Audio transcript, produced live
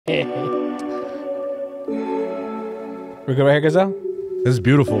We're good right here, Gazelle? This is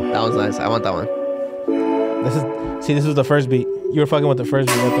beautiful. That was nice. I want that one. This was the first beat. You were fucking with the first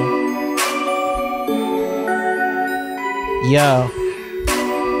beat, Beto. Yo.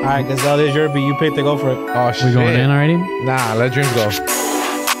 All right, Gazelle, there's your beat. You picked to go for it. Oh, shit. We going in already? Nah, let dreams go.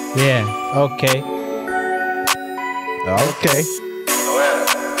 Yeah. Okay. Okay.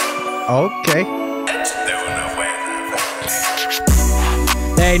 Okay.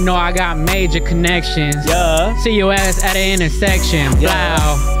 They know I got major connections. Yeah. See your ass at an intersection. Yeah.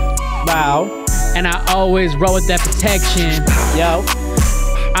 Wow. Wow. And I always roll with that protection. Yo.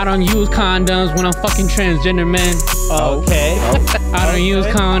 I don't use condoms when I'm fucking transgender men. Okay. I don't use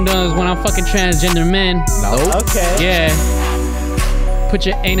condoms when I'm fucking transgender men. No. Okay. Yeah. Put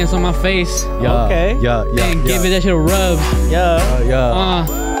your anus on my face. Yeah. Okay. Yeah. Yeah. And give it that shit a rub. Yeah. Yeah.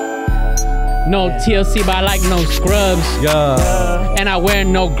 No TLC, but I like no scrubs. Yeah. And I wear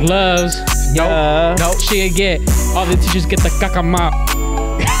no gloves. Yeah. Nope. She'll get, all the teachers get the caca mop.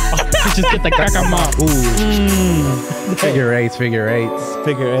 Teachers get the caca mop. Ooh. Figure eights. Figure eights.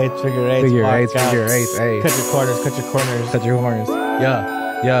 Figure eights. Figure eights. Hey. Cut your corners. Cut your corners. Cut your horns. Yeah.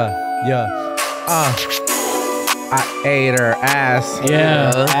 I ate her ass.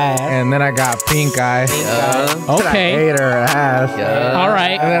 Yeah. And then I got pink eye. Okay. I ate her ass. Yeah. All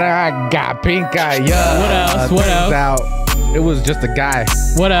right. And then I got pink eye. Yeah. What else? What turns else? out it was just a guy.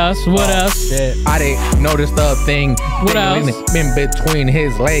 What else? What else? Shit. I didn't notice the thing. What else? In between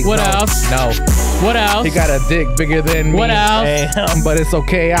his legs. What No. else? No. What else? He got a dick bigger than me. What else? Damn. But it's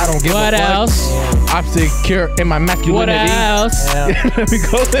okay. I don't give What a fuck. else? I'm secure in my What masculinity. else? Damn. Let me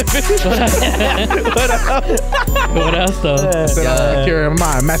go live it. What else though? I said I'm secure in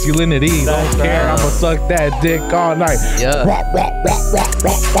my masculinity. That's Don't care. right. I'ma suck that dick all night. Yeah.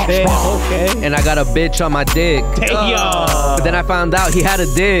 Damn. Okay. And I got a bitch on my dick. Damn. But then I found out he had a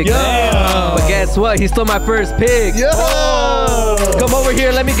dick. Damn. But guess what? He stole my first pig. Yo! Come over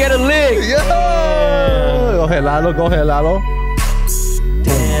here, let me get a lick. Yo! Go ahead, Lalo. Go ahead, Lalo.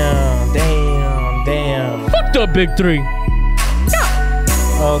 Damn. Fuck the big three.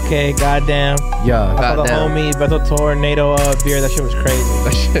 Okay, goddamn. Yeah. I saw the Goddamn. homie Beto Tornado beer. That shit was crazy.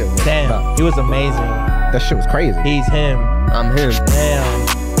 That shit was Damn. He was amazing. That shit was crazy. He's him. I'm him. Damn.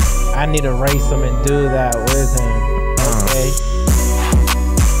 I need to race him and do that with him. Okay.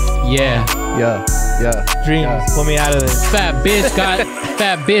 Yeah. Yeah. Dreams, Yeah. pull me out of this. Fat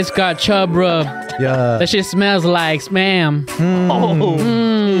bitch got chub rub. Yeah. That shit smells like spam.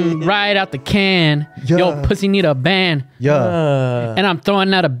 Right out the can. Yeah. Yo, pussy need a band. Yeah. And I'm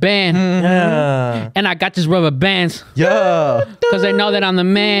throwing out a band. Yeah. And I got these rubber bands. Yeah. Cause they know that I'm the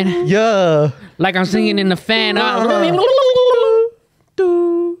man. Yeah. Like I'm singing in the fan.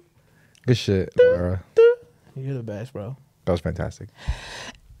 Good shit, Laura. You're the best, bro. That was fantastic.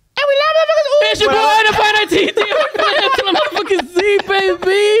 And we love motherfuckers. It's your boy, the Final TT. Until the motherfucking Z,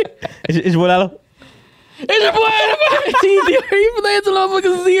 baby. Is what Lalo? It's your boy, the Final TT. Are you playing until the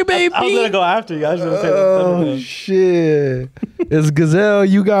motherfucking Z, baby? I was gonna go after you. I was gonna say Oh, that. shit. It's Gazelle.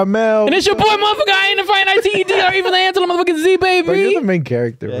 You got Mel. And it's your boy, motherfucker. I ain't the Final TT. Are you playing until the motherfucking Z, Bro, you're baby? the main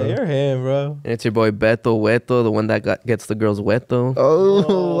character, Yeah, bro. you're him, bro. And it's your boy Beto Weto, the one that gets the girls weto.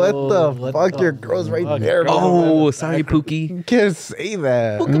 Oh, what the what fuck? the Your girl's right fuck? there, bro. Oh, sorry, Pookie. You can't say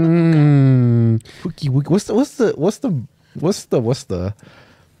that. Mm.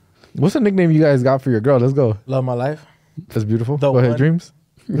 What's the nickname you guys got for your girl? Let's go. Love my life. That's beautiful. The Go ahead, one. dreams.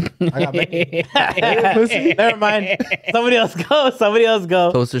 I got Becky. Never mind. Somebody else go.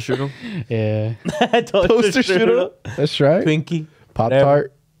 Toaster strudel. Yeah. Toaster strudel. That's right. Twinkie. Pop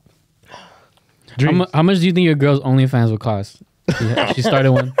Tart. How much do you think your girl's OnlyFans would cost? She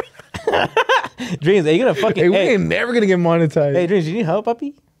started one. Dreams, are you gonna fucking Hey, we ain't never gonna get monetized. Hey, Dreams, you need help,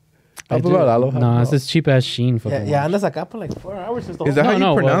 puppy? Help about Lalo. No, it's this cheap ass Sheen Yeah, fucking. yeah, unless I put like 4 hours since the Is whole that how No, you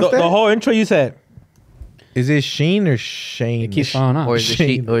no, pronounce the that? whole intro you said. Is it Sheen or Shane? It keeps falling off. Or is it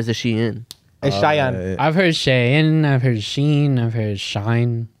she in? It's Cheyenne. I've heard Shein, I've heard Sheen, I've heard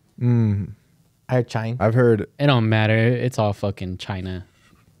Shine. I heard Chine. I've heard. It don't matter. It's all fucking China.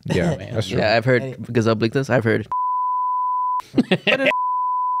 Yeah, that's true. Yeah, I've heard Gazelle like this. I've heard.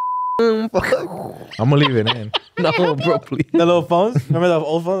 I'm gonna leave it in. No, bro, please. The little phones. Remember the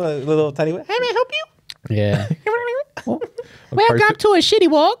old phones? The little tiny one? Hey, may I help you? Yeah. Welcome to a shitty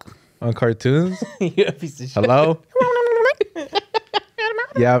walk. on cartoons. You're a piece of shit. Hello.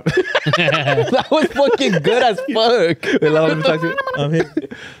 Yeah. That was fucking good as fuck. Wait, let me talk to you. I'm here.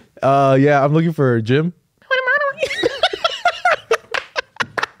 Yeah, I'm looking for Jim.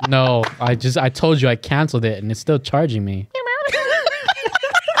 No, I told you I canceled it and it's still charging me.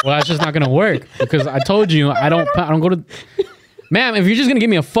 Well, that's just not gonna work because I told you I don't go to. Ma'am, if you're just gonna give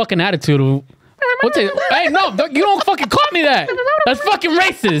me a fucking attitude, we'll take. Hey, no, you don't fucking call me that. That's fucking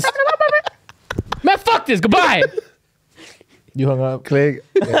racist. Man, fuck this. Goodbye. You hung up. Click.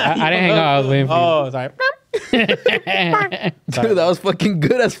 I didn't hang out. I was waiting for you. Oh, sorry. Dude, that was fucking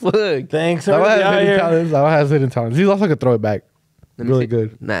good as fuck. Thanks. That one has Out hidden here. talents. That one has hidden talents. He's also gonna throw it back. Let me Really see.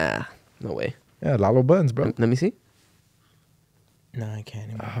 good. Nah, no way. Yeah, Lalo Buns, bro. Let me see. No, I can't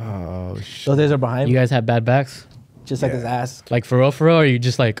anymore. Oh shit. Those days are behind You me. guys have bad backs? Just like his ass. Like for real, or you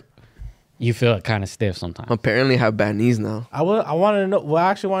just like, you feel kind of stiff sometimes? Apparently, I have bad knees now. I wanted to know. Well, I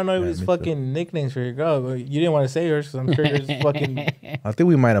actually want to know Yeah, his me fucking nicknames for your girl. But you didn't want to say yours because I'm sure yours is fucking. I think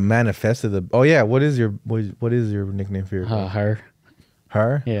we might have manifested the. Oh yeah, what is your nickname for your girl? Her.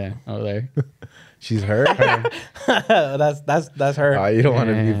 Her? Yeah, over there. She's her. that's her. You don't want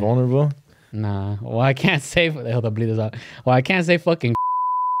to be Yeah. vulnerable. Nah. Well, I can't say. Hold up, bleed this out. Well, I can't say fucking.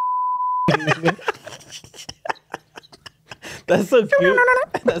 That's so cute.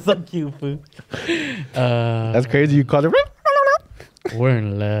 That's so cute, food. That's crazy. You called her. We're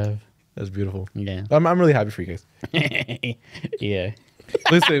in love. That's beautiful. Yeah. I'm really happy for you guys. Yeah.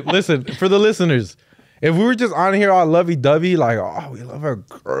 Listen. For the listeners, if we were just on here all lovey-dovey, like, oh, we love our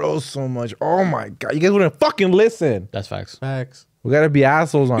girls so much. Oh my god, you guys wouldn't fucking listen. That's facts. Facts. We gotta be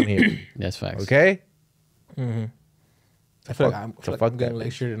assholes on here, That's facts. okay? I feel like I'm, so like fuck I'm getting that,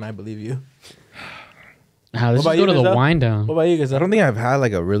 lectured and I believe you. Now, let's What just go about to you, the Gazelle? wind down. What about you guys? I don't think I've had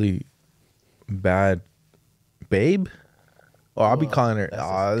like a really bad babe. Or I'll be calling her. that's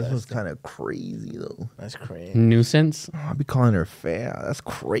Oh, this was disgusting. kind of crazy though. That's crazy. Nuisance. Oh, I'll be calling her fair. That's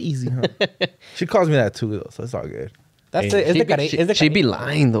crazy, huh? She calls me that too though, so it's all good. That's it. Is the cari- is the She'd be cari-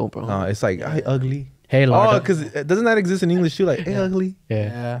 lying though, bro. No, it's like, hey, ugly. Hey, Oh, Lord. because doesn't that exist in English too? Like, hey, ugly. Yeah.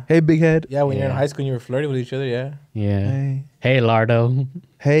 Yeah. Hey, big head. Yeah, when you're in Yeah. high school and you were flirting with each other, yeah. Yeah. Hey, Hey, Lardo.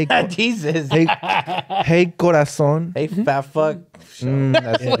 hey, Jesus. hey, hey, corazon. Hey, fat fuck.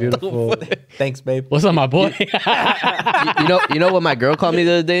 That's beautiful. Thanks, babe. What's up, my boy? You know what my girl called me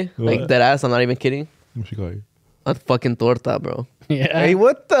the other day? Like What? that ass. I'm not even kidding. What she call you? A fucking torta, bro. Yeah. Hey,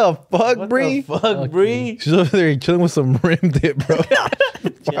 what the fuck, What Bree? the fuck, Bree? She's over there chilling with some rim dip, bro.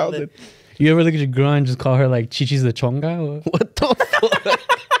 Wildin'. You ever look at your girl and just call her like Chichis the Chonga? Or- What the fuck?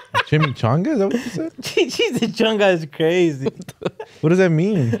 Chimichanga? Is that what you said? She's the chunga is crazy. What does that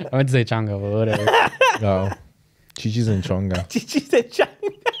mean? I meant to say Chonga, but whatever. No. Chichis and chonga. She's the chunga.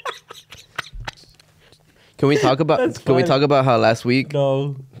 Can we talk about? That's Can we funny. talk about how last week?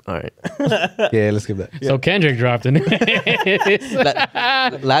 No. All right. Yeah, let's skip that. So Kendrick dropped it.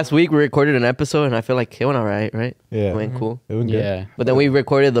 Last week we recorded an episode and I feel like it went all right, right? Yeah. It went cool. It went good. Yeah. But then we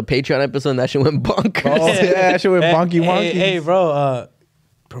recorded the Patreon episode and that shit went bonkers. Oh, yeah, that shit went bonky wonky. Hey, bro.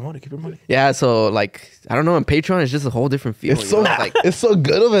 Promote it. Keep promoting. Yeah, so like I don't know, on Patreon it's just a whole different feel. It's so like it's so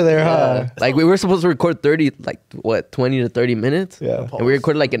good over there, huh? like we were supposed to record 30 like what 20 to 30 minutes. Yeah. And we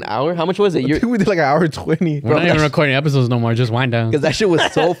recorded like an hour. How much was it? I think we did like an hour 20. We're not even recording episodes no more. Just wind down. Because that shit was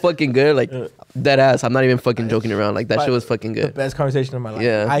so fucking good. Like dead ass. I'm not even fucking joking around. Like that shit was fucking The good. best conversation of my life.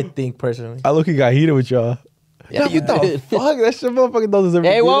 Yeah. I think personally. I look, he got heated with y'all. Yeah, you What the did. fuck? That shit motherfucking don't deserve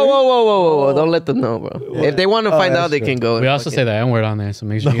Hey, to be whoa, there. whoa, whoa, whoa, whoa, whoa! Don't let them know, bro. If they want to find that's out, they true. can go. We and also fucking- say the N word on there, so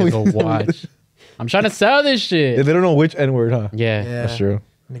make sure you guys go watch. I'm trying to sell this Yeah, shit. they don't know which N word, huh? Yeah. Yeah. That's true.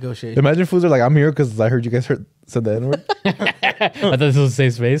 Negotiation. Imagine fools are like, I'm here because I heard you guys said the N word I thought this was a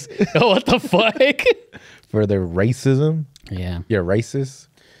safe space. Oh, what the fuck? for their racism. Yeah. You're racist.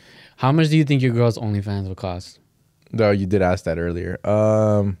 How much do you think your girl's OnlyFans will cost? No, you did ask that earlier.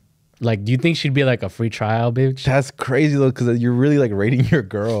 Like, do you think she'd be like a free trial, bitch? That's crazy though, because you're really like rating your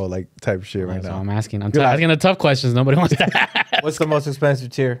girl like type shit right That's what now. I'm asking. I'm You're like- asking the tough questions. Nobody wants to ask. What's the most expensive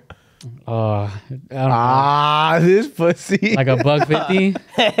tier? I don't know. Ah, this pussy. Like $1.50?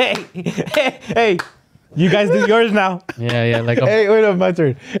 Hey, you guys do yours now. Yeah, like a, Hey, wait up, my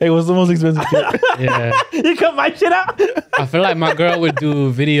turn. Hey, what's the most expensive shit? yeah. You cut my shit out. I feel like my girl would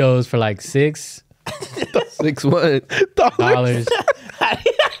do videos for like $6. 6 what?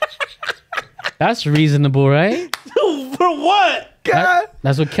 That's reasonable, right? For what? God,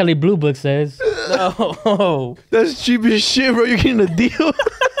 That's what Kelly Blue Book says. No. that's cheap as shit, bro. You're getting a deal.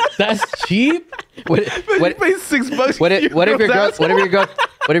 That's cheap? What, You what, pay $6. what, if, what if your girl? girl's What if your girl?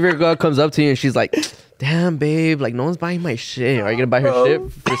 What if your girl comes up to you and she's like, "Damn, babe, like no one's buying my shit. Are you gonna buy her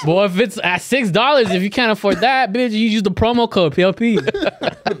shit?" For Well, if it's at $6, if you can't afford that, bitch, you use the promo code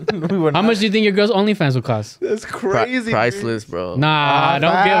PLP. How much do you think your girl's OnlyFans will cost? That's crazy. priceless, bro. Nah,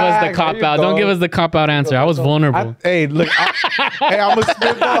 don't give us the facts. cop There out. you Don't go. give us the cop out answer. I was vulnerable. Hey, look. Hey, I'm a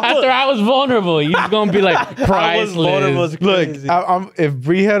spit though. After I was vulnerable, you just gonna be like priceless. Look, if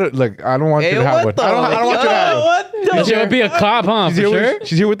Bree had it, look, I don't want Hey, you to have one. what the- I don't want you to have it. What This shit would be a cop, huh? For She's here, sure.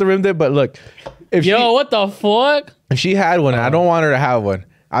 she's here with the rim dip, but look, if Yo, she, what the fuck? If she had one, and I don't want her to have one.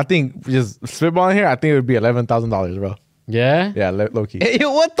 I think just spitballing here. I think it would be $11,000, bro. Yeah. Yeah, low key. Hey,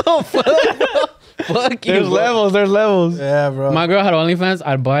 what the fuck? Bro? Fuck you. There's bro. levels. There's levels. Yeah, bro. My girl had OnlyFans.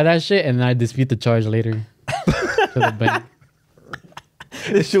 I'd buy that shit and then I'd dispute the charge later to the bank.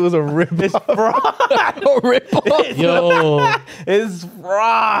 This shit was a rip. It's fraud. Rip off. Yo, It's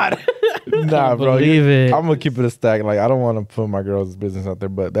fraud. Nah, bro. believe it. I'm gonna keep it a stack. Like I don't want to put my girl's business out there,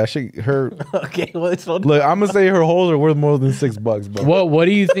 but that shit, her. Okay, well, it's so Look, I'm gonna say her holes are worth more than $6, bro. what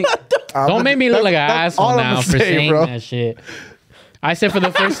do you think? Don't make me look like an that's asshole all I'm now gonna for say, saying bro. that shit. I said for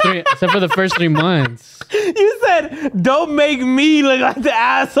the first three. I said for the first 3 months. You said, don't make me look like the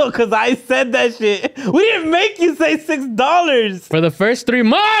asshole because I said that shit. We didn't make you say $6. For the first 3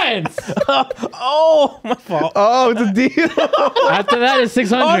 months. Oh, my fault. Oh, it's a deal. After that, it's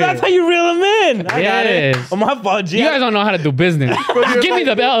 600. Oh, that's how you reel them in. I got it. Yes. Oh, my fault, G. You guys don't know how to do business. Just give me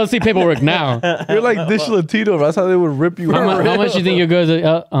the LLC paperwork now. You're like Dish Latino. That's how they would rip you out. How much do you think your girl's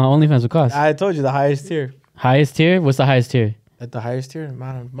OnlyFans would cost? I told you the highest tier. Highest tier? What's the highest tier? At the highest tier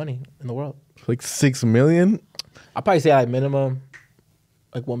amount of money in the world. Like $6 million. I'll probably say like minimum,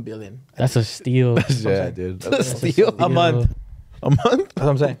 like 1 billion. That's a steal. Yeah, dude. Steal. A month. A month? That's what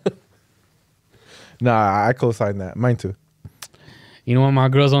I'm saying. Nah, I co-sign that. Mine too. You know what? My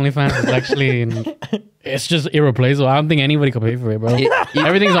girl's OnlyFans is actually, it's just irreplaceable. I don't think anybody could pay for it, bro.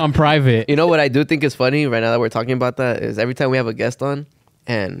 Everything's on private. You know what I do think is funny right now that we're talking about that is every time we have a guest on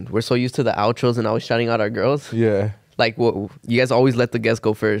and we're so used to the outros and always shouting out our girls. Yeah. Like, you guys always let the guests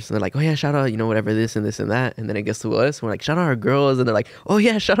go first. And they're like, oh, yeah, shout out, you know, whatever, this and this and that. And then it gets to us. And we're like, shout out our girls. And they're like, oh,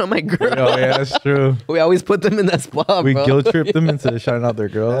 yeah, shout out my girl. Oh, yeah, that's true. We always put them in that spot, We bro. guilt trip them into shouting out their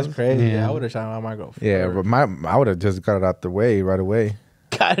girls. That's crazy. Yeah. Yeah, I would have shot out my girl. Yeah, but I would have just got it out the way right away.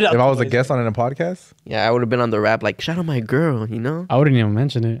 Got it out If I the was a way. guest on a podcast, Yeah, I would have been on the rap like, shout out my girl, you know? I wouldn't even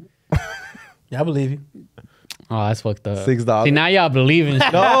mention it. Yeah, I believe you. Oh, that's fucked up. $6. See, now y'all believe in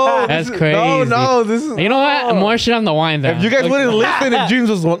shit. No, That's this is- crazy. No, this is. You know what? More shit on the wind down. If you guys wouldn't listen, if Dreams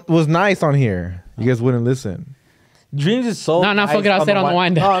was nice on here, you guys wouldn't listen. Dreams is so No, fuck it, I'll say it on the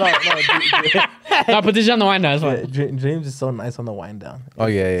wind down. No. No, put this shit on the wind down. That's fine. Dreams is so nice on the wind down. Oh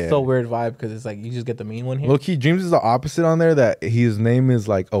yeah. So weird vibe because it's like you just get the mean one here. Low key, Dreams is the opposite on there. That his name is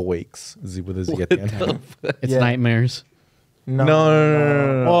like Awakes. Z with a Z at the end. It's Yeah. nightmares. No.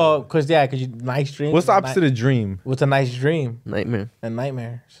 Well, because you nice dreams. What's the opposite of dream? What's a nice dream Nightmare. and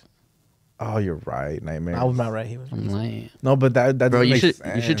nightmares? Oh, you're right. Nightmare. I was not right. He was. I'm like, No, but that Bro, doesn't you make should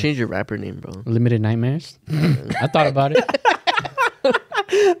sense. change your rapper name, bro. limited nightmares. I thought about it.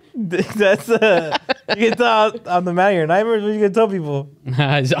 That's you can tell I'm the man of your nightmares. What you gonna tell people?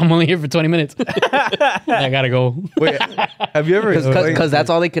 I'm only here for 20 minutes. I gotta go. Wait, have you ever? Because that's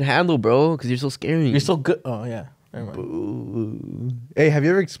all they could handle, bro. Because you're so scary. You're so good. Oh yeah. Never mind. Hey, have you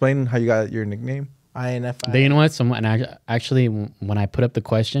ever explained how you got your nickname? INFI. You know what? Someone actually, when I put up the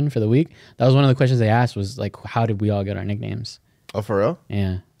question for the week, that was one of the questions they asked was like, how did we all get our nicknames? Oh, for real?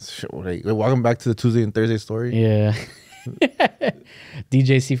 Yeah. Shit, wait, welcome back to the Tuesday and Thursday story. Yeah.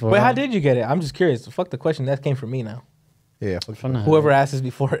 DJC4. Wait, how did you get it? I'm just curious. Fuck the question. That came from me now. Yeah, fuck From the- Whoever asked this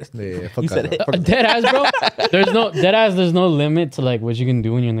before. Yeah, fuck you that. said it. Fuck that. Dead ass, bro. There's no limit to like what you can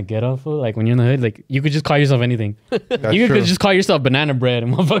do when you're in the ghetto. Fool. Like when you're in the hood, like you could just call yourself anything. That's You true. could just call yourself banana bread,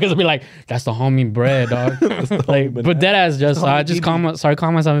 and motherfuckers will be like, "That's the homie bread, dog." Like, but dead ass, just I just started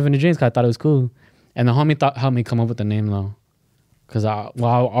calling myself Infinite Dreams because I thought it was cool, and the homie helped me come up with the name though, because I've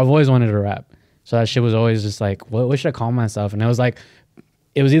always wanted to rap, so that shit was always just like, what should I call myself? And it was like,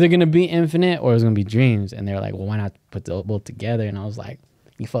 it was either gonna be Infinite or it was gonna be Dreams, and they were like, well, why not put the both together? And I was like,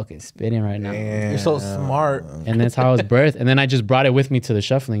 you fucking spitting right now. You're so smart. And that's how I was birthed. And then I just brought it with me to the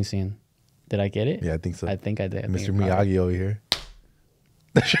shuffling scene. Did I get it? Yeah, I think so. I think I did. I Mr. think I got it. Miyagi over here.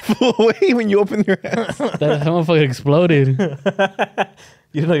 That shit flew away when you open your ass. That motherfucker exploded.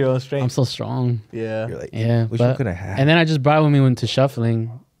 You know your own I'm strength. so strong. Yeah. You're like, Yeah. wish but- you could have had. And then I just brought it with me when to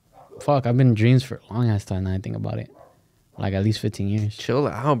shuffling. Fuck, I've been in Dreams for a long ass time now I think about it. Like at least 15 years. Chill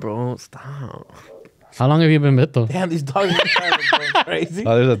out, bro. Stop. How long have you been Beto? Damn, these dogs are going crazy.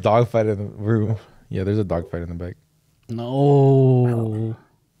 Oh, there's a dog fight in the room. Yeah, there's a dog fight in the back. No.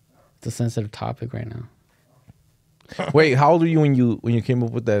 It's a sensitive topic right now. Wait, how old were you when you came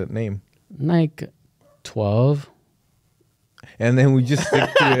up with that name? Like 12. And then we just stick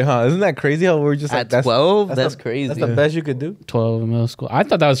to it, huh? Isn't that crazy how we're just like At that's 12? that's That's the- crazy. That's the best you could do. 12 in middle school. I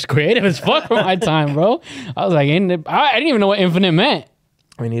thought that was creative as fuck for my time, bro. I was like, I didn't even know what infinite meant.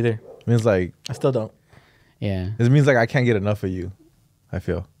 Me neither. means like I still don't. Yeah. it means like I can't get enough of you. I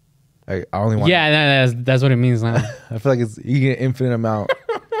feel. Like I only want Yeah, that's what it means now. I feel like it's you get an infinite amount.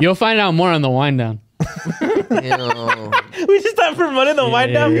 You'll find out more on the wind down. Ew. We just start promoting the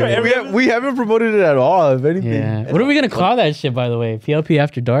wind down for every. We haven't promoted it at all. If anything, Yeah. What are we gonna call that shit? By the way, PLP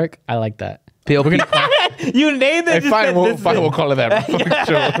After Dark. I like that. PLP. We're gonna call You named it. Hey, fine, we'll call it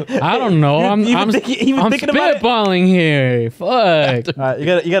that. I don't know. I'm thinking about it? spitballing here. Fuck.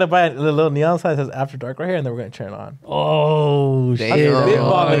 You gotta buy a little neon sign that says After Dark right here, and then we're gonna turn it on. Oh I'm shit.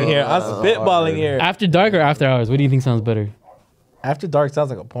 spitballing here. I'm spitballing here. After Dark or After Hours? What do you think sounds better? After Dark sounds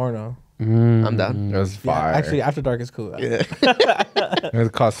like a porno. I'm down. That's fire. Actually, After Dark is cool.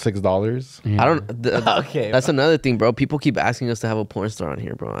 It costs $6. I don't. Okay. That's another thing, bro. People keep asking us to have a porn star on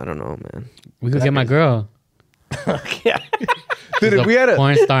here, bro. I don't know, man. We could get my girl. Yeah. Dude, She's if we had a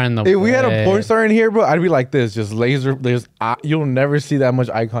porn star in the if we had a bed. porn star in here, bro, I'd be like this, just laser. You'll never see that much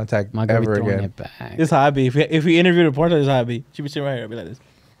eye contact My girl be ever throwing again. it back. This is how I be. If we interviewed a porn star, this is how I be. She'd be sitting right here. I'd be like this.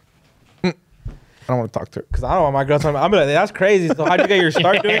 I don't want to talk to her. Because I don't want my girl talking about. I'm like, that's crazy. So how'd you get your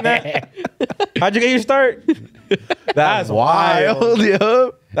start doing that? How'd you get your start? That's wild.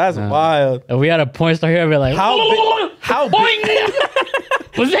 Yo. That's wild. If we had a porn star here, I'd be like, How big?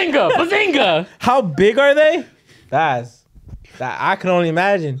 Bazinga! How big are they? That I can only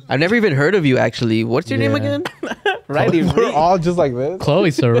imagine. I've never even heard of you, actually. What's your name Yeah. again? Right? We're all just like this. Chloe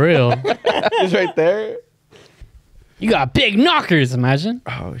surreal. Just right there. You got big knockers, imagine.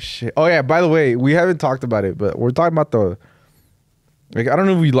 Oh shit. Oh yeah. By the way, we haven't talked about it, but we're talking about the. Like, I don't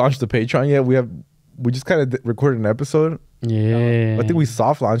know if we launched the Patreon yet. We just kind of recorded an episode. Yeah. I think we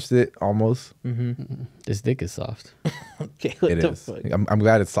soft launched it almost. This dick is soft. Okay, what It the is. fuck? I'm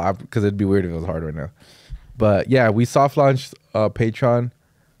glad it's soft because it'd be weird if it was hard right now. But yeah, we soft launched Patreon.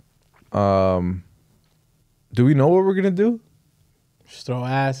 Do we know what we're gonna do? Just throw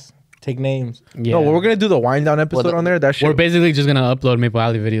ass. Take names. Yeah. No, we're gonna do the wind down episode on there. That shit. We're basically just gonna upload Maple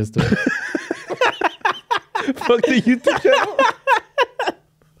Alley videos to it. Fuck the YouTube channel.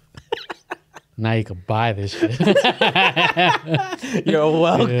 Now you can buy this shit. You're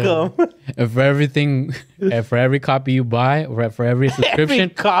welcome. And for every copy you buy, or for every subscription,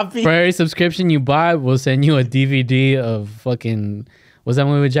 copy. for every subscription you buy, we'll send you a DVD of fucking. What's that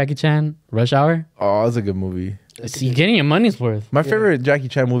movie with Jackie Chan? Rush Hour. Oh, that's a good movie. So you're getting your money's worth. My favorite Jackie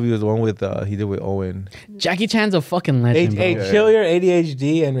Chan movie was the one with he did with Owen. Jackie Chan's a fucking legend. Hey, bro. chill your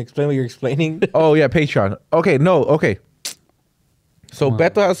ADHD and explain what you're explaining. Oh yeah, Patreon. Okay, no, okay. So Come on.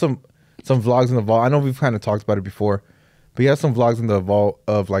 Beto has some vlogs in the vault. I know we've kind of talked about it before, but he has some vlogs in the vault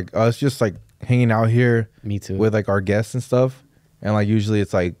of like us just like hanging out here. Me too. With like our guests and stuff, and like usually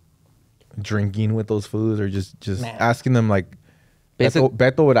it's like drinking with those fools or just asking them like.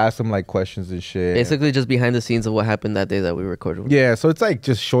 Beto would ask them like questions and shit. Basically, just behind the scenes of what happened that day that we recorded. Yeah, so it's like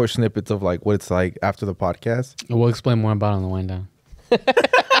just short snippets of like what it's like after the podcast, We'll explain more about it on the wind down.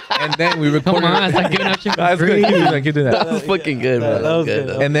 and then we recorded. Come on, it's like giving out shit for That's free. good. Keep doing that. That was fucking good, bro. that was good.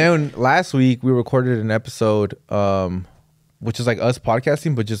 good. And then last week we recorded an episode, which is like us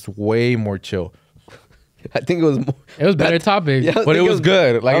podcasting, but just way more chill. I think it was more. It was better topic. Yeah, I But think it was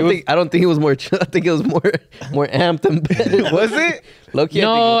good. Like I don't think it was more. I think it was more amped and better. was it? Low-key,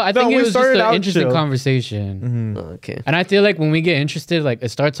 No, I think we it was just started an out interesting chill. conversation. okay. And I feel like when we get interested, like it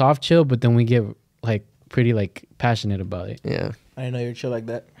starts off chill, but then we get like pretty like passionate about it. Yeah. I didn't know you're chill like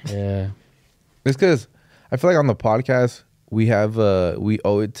that. Yeah. It's because I feel like on the podcast we have we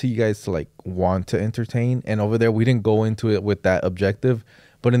owe it to you guys to like want to entertain, and over there we didn't go into it with that objective,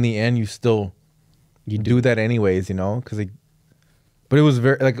 but in the end you still do that anyways, you know, because but it was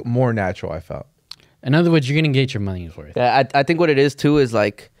very like more natural. I felt. In other words, you're gonna get your money's worth. Yeah, I think what it is too is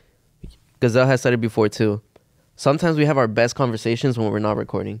like, Gazelle has said it before too. Sometimes we have our best conversations when we're not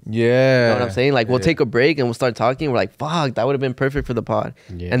recording. Yeah, You know what I'm saying? Like we'll take a break and we'll start talking. We're like, "Fuck, that would have been perfect for the pod."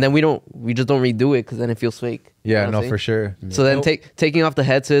 Yeah. And then we just don't redo it because then it feels fake. You Yeah, know what no, I'm saying? for sure. So then taking off the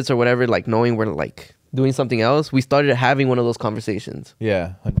headsets or whatever, like knowing we're like doing something else, we started having one of those conversations,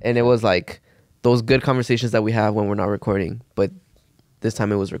 Yeah, and it was like those good conversations that we have when we're not recording, but this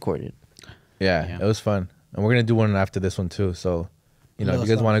time it was recorded. yeah, it was fun, and we're gonna do one after this one too. So, you know, No, if you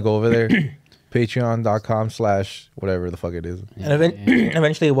guys it's want to go over there, patreon.com/whatever the fuck it is. And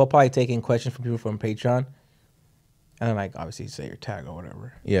eventually, we'll probably take in questions from people from Patreon, and then like obviously say your tag or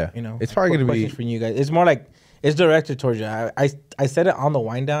whatever. Yeah, You know, it's probably gonna be. questions for you guys. It's more like it's directed towards you. I said it on the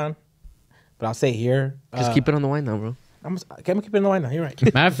wind down, but I'll say here. Just keep it on the wind now, bro. I'm gonna keep it in the wind down. You're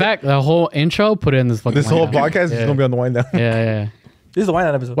right. Matter of fact, the whole intro, put it in this fucking. This whole wind down. podcast is Yeah. gonna be on the wind down. Yeah. This is the wind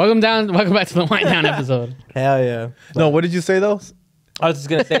down episode. Welcome back to the wind down episode. Hell yeah. No, what did you say though? I was just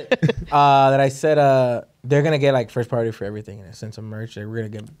gonna say that I said they're gonna get like first priority for everything and send some merch. Like, we're gonna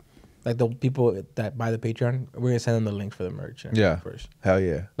get Like the people that buy the Patreon, we're gonna send them the link for the merch. Yeah. First. Hell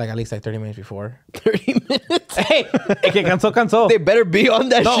yeah. Like at least like 30 minutes before. 30 minutes. Hey, que cansó. They better be on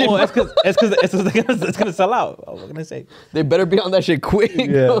that shit. No, bro. it's gonna sell out. What can I say? They better be on that shit quick.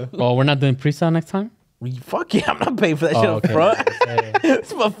 Yeah. Oh, we're not doing pre-sale next time? Fuck yeah, I'm not paying for that shit up okay. front.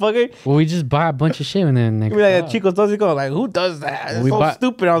 This motherfucker. Well, we just buy a bunch of shit and then next Be like, Chico Tóxico, like, who does that? It's We so buy-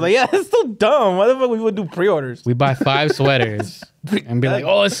 stupid. I was like, yeah, it's so dumb. Why the fuck we would do pre-orders? we buy 5 sweaters and be like,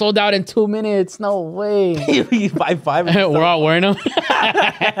 oh, it's sold out in 2 minutes. No way. We buy 5. and We're all wearing them.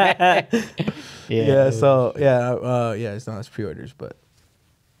 yeah, so yeah, it's not as pre-orders, but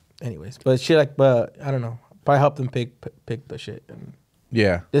anyways, but shit like, but I don't know, probably help them pick the shit and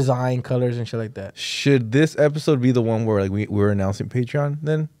Yeah. design colors and shit like that. Should this episode be the one where like we're announcing Patreon?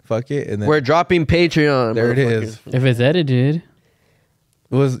 Then fuck it, and then We're dropping Patreon. there it motherfuckers. is. If it's edited,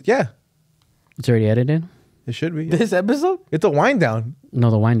 It was it's already edited. it should be. This episode? It's a wind down. No,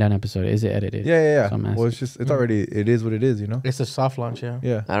 the wind down episode is it edited? Yeah. So I'm Well, asking. it's just it's already it is what it is, you know. It's a soft launch, yeah.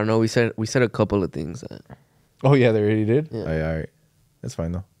 Yeah. I don't know. We said a couple of things. Oh yeah, they already did. Yeah. Oh, yeah, all right. That's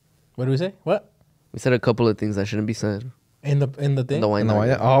fine though. What do we say? What? We said a couple of things that shouldn't be said. In the thing? The wine. And the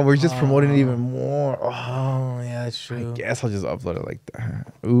wind Oh, we're just promoting it even more. Oh, Oh, yeah, that's I true. guess I'll just upload it like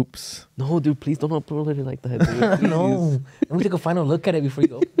that. Oops. No, dude, please don't upload it like that. Dude. No. Let me take a final look at it before you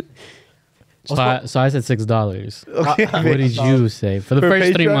go. So I said $6. Okay. What did you say for the For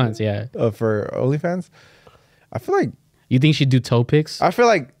first 3 Patreon? months? Yeah. For OnlyFans, I feel like You think she'd do toe pics?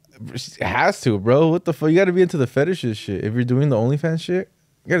 it has to, bro. What the fuck? You got to be into the fetishes shit. If you're doing the OnlyFans shit,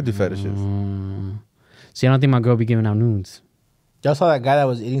 you got to do fetishes. See, I don't think my girl be giving out nudes. Y'all saw that guy that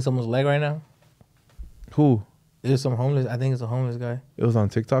was eating someone's leg right now? Who? It was some homeless. I think it's a homeless guy. It was on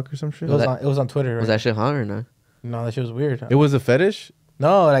TikTok or some shit. It was on Twitter. Right? Was that shit hot or not? No, that shit was weird. It was a fetish.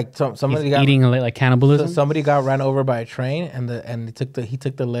 No, like He's somebody got eating like cannibalism. somebody got ran over by a train, and he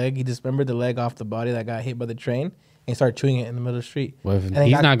took the leg. He dismembered the leg off the body that got hit by the train, and he started chewing it in the middle of the street. Well, if And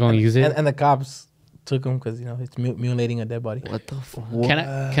he he's not going to use it. And the cops took him because it's mutilating a dead body. What the fuck?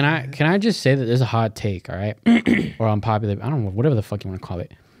 Can I just say that there's a hot take, all right, or unpopular? I don't know, whatever the fuck you want to call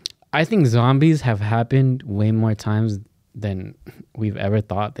it. I think zombies have happened way more times than we've ever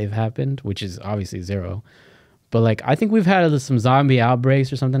thought they've happened, which is obviously 0. But like, I think we've had some zombie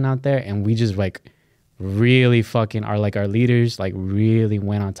outbreaks or something out there, and we just like really fucking our leaders like really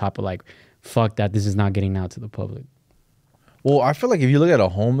went on top of like, fuck that, this is not getting out to the public. Well, I feel like if you look at a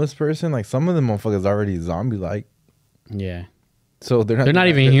homeless person, like some of them motherfuckers already zombie-like. Yeah, So they're they're not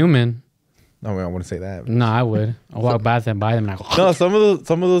even human. No, I mean, I wouldn't say that. No, I would. I walk by them and I go, No, some of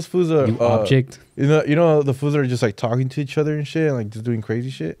those fools are you object. You know the fools are just like talking to each other and shit, and, like just doing crazy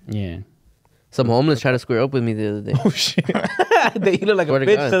shit. Yeah. Some homeless tried to square up with me the other day. Oh shit! They look like a Swear to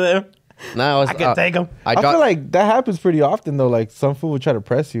bitch God. to them. Nah, I can take them. I feel like that happens pretty often though. Like some fool would try to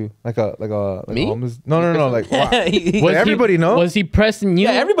press you, like a Me? homeless. No. Like wow. Was everybody he, know? Was he pressing you?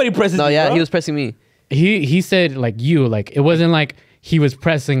 Yeah, everybody presses. No, you, yeah, bro. he was pressing me. He said like you, like it wasn't like he was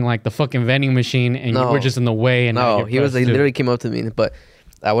pressing like the fucking vending machine and you No. were just in the way. And No, he literally came up to me, but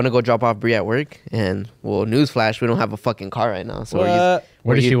I want to go drop off Brie at work, and well, newsflash, we don't have a fucking car right now. So What?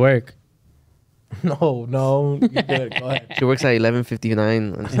 Where does she work? No, you good. Go ahead. she works at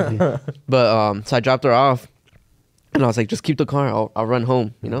 11:59. But so I dropped her off, and I was like, just keep the car. I'll run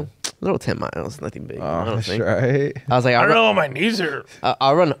home. You know, little 10 miles, nothing big. You know what I'm Oh, saying? right. I was like, I don't know. My knees are.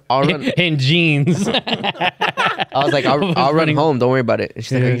 I'll run. In jeans. I was like, I'll run running. home. Don't worry about it. And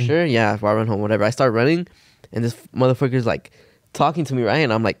she's like, are you Yeah. sure? Yeah, I'll run home. Whatever. I start running, and this motherfucker's like talking to me, right?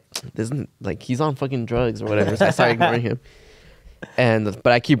 And I'm like, this isn't like he's on fucking drugs or whatever. So I start ignoring him. But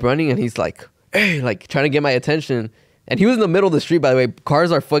I keep running, and he's like, hey, like trying to get my attention. And he was in the middle of the street, by the way.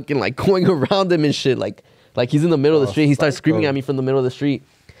 Cars are fucking like going around him and shit. Like he's in the middle of the street. He starts screaming at me from the middle of the street.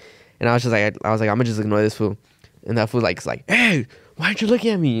 And I was like, I'm gonna just ignore this fool. And that fool is like, hey, why aren't you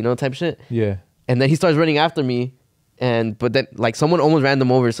looking at me? You know, type shit. Yeah. And then he starts running after me. But then like someone almost ran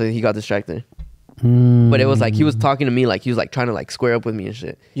them over, so he got distracted. But it was like he was talking to me, like he was like trying to like square up with me and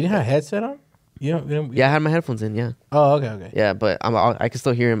shit. You didn't have a headset on? You don't. Yeah, I had my headphones in. Yeah. Oh, okay. Yeah, but I could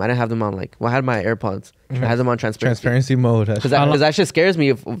still hear him. I didn't have them on like. Well, I had my AirPods. I had them on Transparency mode. Because that shit scares me.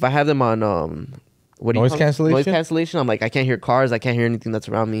 If I have them on what do you Noise call it? cancellation? Noise cancellation. I'm like, I can't hear cars. I can't hear anything that's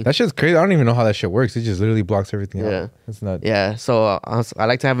around me. That shit's crazy. I don't even know how that shit works. It just literally blocks everything Yeah. out. It's not. Yeah. So I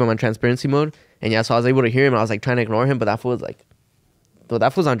like to have them on transparency mode. And yeah, so I was able to hear him. And I was like trying to ignore him, but that fool was like,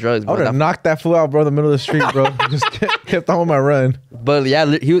 that fool's on drugs. I Bro. would have knocked that fool out, bro, in the middle of the street, bro. Just kept on with my run. But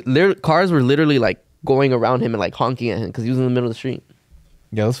yeah, cars were literally like going around him and like honking at him because he was in the middle of the street.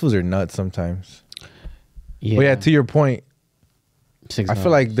 Yeah, those fools are nuts sometimes. Yeah. But yeah, to your point, $6. I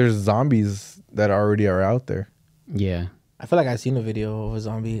feel like there's zombies that already are out there. Yeah. I feel like I seen a video of a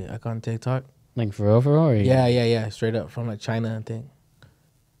zombie like on TikTok. Like for real, or Yeah. Straight up from like China and thing.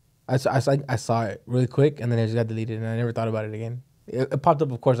 I saw it really quick and then it just got deleted and I never thought about it again. It popped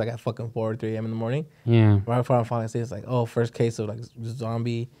up, of course, like at fucking 4 or 3 a.m. in the morning. Yeah. Right before I'm falling asleep, it's like, oh, first case of like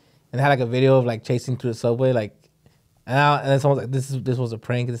zombie, and they had like a video of like chasing through the subway, like, and then someone's like, this was a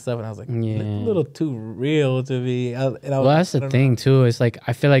prank and stuff, and I was like, Yeah. a little too real to me. Well, that's the thing too. It's like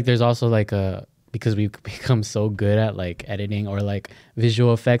I feel like there's also like because we've become so good at like editing or like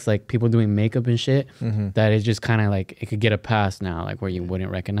visual effects, like people doing makeup and shit, that it just kind of like it could get a pass now, like where you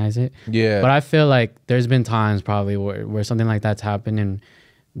wouldn't recognize it. Yeah. But I feel like there's been times probably where something like that's happened and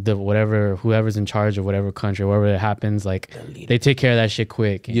whoever's in charge of whatever country, wherever it happens, like they take care of that shit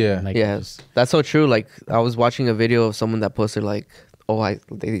quick. And, like, Yes, that's so true. Like I was watching a video of someone that posted like, oh,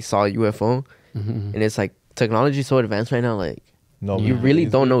 they saw a UFO, and it's like technology so advanced right now. Like No, you really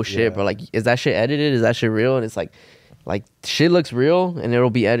don't know shit, yeah. bro. Like, is that shit edited? Is that shit real? And it's like shit looks real and it'll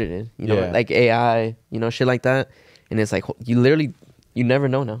be edited. You know, Yeah. like AI, you know, shit like that. And it's like you never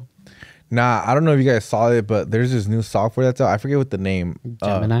know now. Nah, I don't know if you guys saw it, but there's this new software that's out. I forget what the name.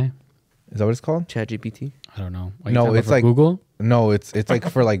 Gemini. Is that what it's called? ChatGPT. I don't know. Are you No, talking it's about like Google. No, it's like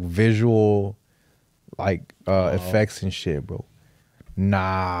for like visual, like effects and shit, bro.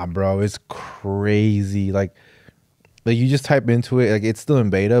 Nah, bro, it's crazy. Like you just type into it, like it's still in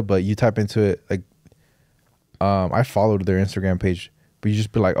beta, but you type into it, like I followed their Instagram page, but you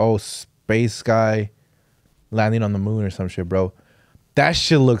just be like, oh, space guy landing on the moon or some shit, bro. That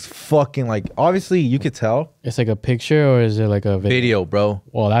shit looks fucking like, obviously you could tell. It's like a picture or is it like a Video, bro.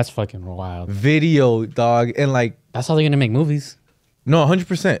 Well, that's fucking wild. Video, dog. And like, That's how they're gonna make movies. no,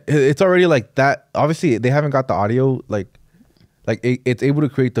 100%. It's already like that. Obviously, they haven't got the audio, it's able to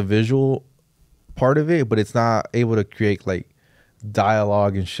create the visual part of it, but it's not able to create like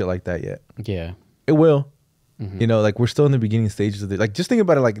dialogue and shit like that yet. Yeah. It will. You know, like we're still in the beginning stages of it. Like just think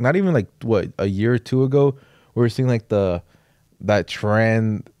about it, like not even like what, a year or two ago, we were seeing like that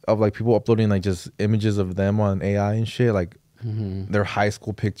trend of like people uploading like just images of them on AI and shit, like their high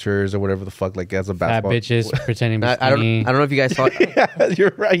school pictures or whatever the fuck, like as a Fat basketball. bitches pretending to be I don't skinny. know if you guys saw. Yeah,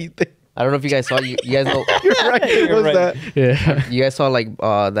 you're right. I don't know if you guys saw. You guys know. You're right. It was that. Yeah. You guys saw like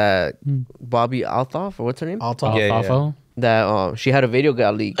that Bobby Althoff or what's her name? Althoff. Yeah, yeah. Alfalfa. That she had a video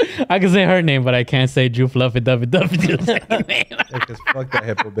got leaked. I can say her name, but I can't say Drew Fluffy Duffy Duffy. Because fuck that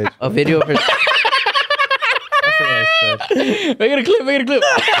hippo bitch. A video of her. That's what I said. Make it a clip. Make it a clip.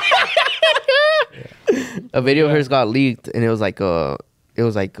 A video of hers got leaked, and it was like a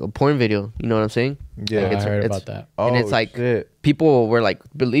porn video. You know what I'm saying? Yeah. Like, I heard about that. And it's like shit. people were like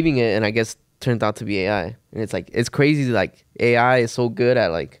believing it, and I guess turned out to be AI. And it's like it's crazy. Like AI is so good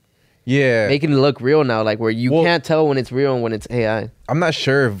at like Yeah. making it look real now. Like where you Well- can't tell when it's real and when it's AI. I'm not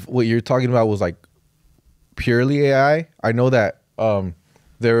sure if what you're talking about was like purely AI. I know that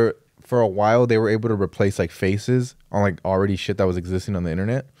there for a while they were able to replace like faces on like already shit that was existing on the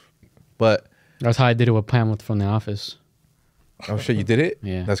internet. But That's how I did it with Pam from The Office. oh shit, you did it?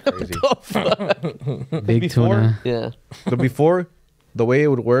 Yeah. That's crazy. Big Before- tuna. Yeah. So before, the way it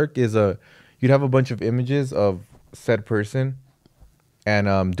would work is you'd have a bunch of images of said person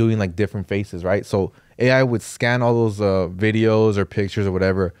and doing like different faces, right? So AI would scan all those videos or pictures or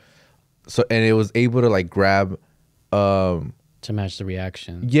whatever. So and it was able to like grab To match the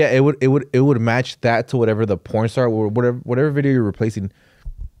reaction. yeah, it would match that to whatever the porn star or whatever video you're replacing.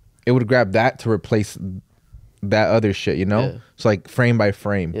 It would grab that to replace that other shit, you know? Yeah. So like frame by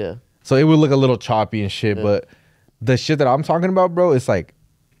frame. Yeah. So it would look a little choppy and shit, Yeah. but the shit that I'm talking about, bro, it's like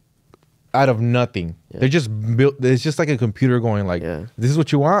out of nothing. Yeah. They're just built. It's just like a computer going like, Yeah. "This is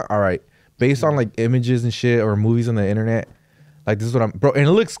what you want, all right." Based on like images and shit or movies on the internet, like this is what I'm, bro. And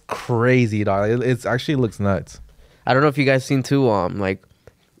it looks crazy, dog. It's actually looks nuts. I don't know if you guys seen too. Like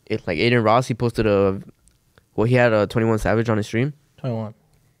Aiden Ross, he posted he had a 21 Savage on his stream. 21.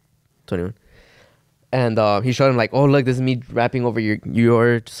 21. And he showed him like, oh look, this is me rapping over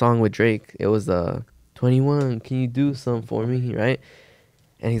your song with Drake. It was 21. Can you do something for me, right?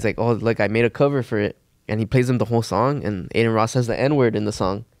 And he's like, oh look, I made a cover for it. And he plays him the whole song. And Aiden Ross says the N-word in the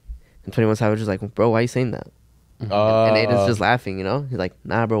song. And 21 Savage is like, bro, why you saying that? And Aiden's just laughing, you know. He's like,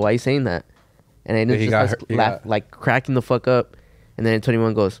 nah, bro, why you saying that? And Aiden's just like cracking the fuck up. And then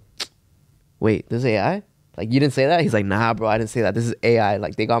 21 goes, wait, this is AI? Like, you didn't say that? He's like, nah, bro, I didn't say that. This is AI.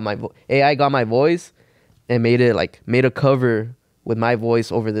 Like, they got AI got my voice and made a cover with my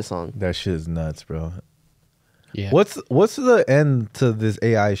voice over this song. That shit is nuts, bro. Yeah. What's the end to this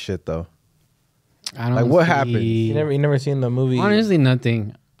AI shit though? I don't like, what see- happened? You never seen the movie? Honestly,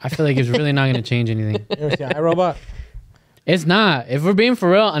 nothing. I feel like it's really not going to change anything. You never seen iRobot? It's not. If we're being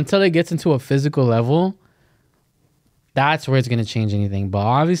for real, until it gets into a physical level, that's where it's gonna change anything. But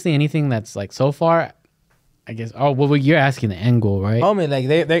obviously, anything that's like so far, I guess. Oh, well, you're asking the end goal, right? Homie, like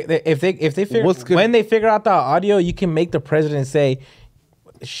if they figure What's good- when they figure out the audio, you can make the president say,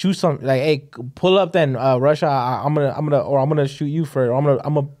 shoot some like, hey, pull up then, Russia. I'm gonna shoot you first. Or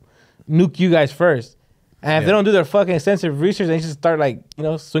I'm gonna nuke you guys first. And if they don't do their fucking extensive research, they just start like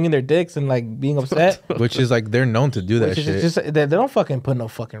swinging their dicks and like being upset. Which is like they're known to do that Which shit. is just they don't fucking put no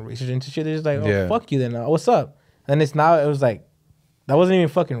fucking research into shit. They're just like, oh Yeah. fuck you then. What's up? And it's now it was like that wasn't even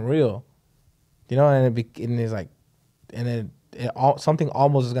fucking real, and it's like, and then something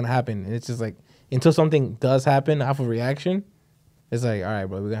almost is gonna happen. And it's just like until something does happen off of reaction, it's like, all right,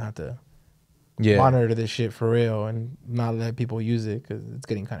 bro, we're gonna have to monitor this shit for real and not let people use it because it's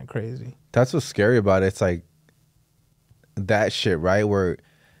getting kind of crazy. That's what's scary about it. It's like that shit, right? Where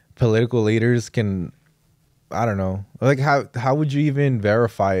political leaders can, I don't know, like how would you even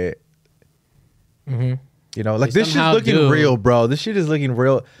verify it? Mm-hmm. Like They this shit's somehow looking do. real, bro. This shit is looking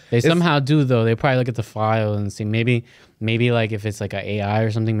real. They It's- somehow do though. They probably look at the file and see maybe like if it's like an AI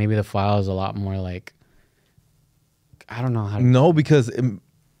or something, maybe the file is a lot more like, I don't know how No, because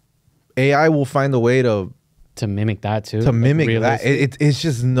AI will find a way to mimic that too. mimic that. realistic. It's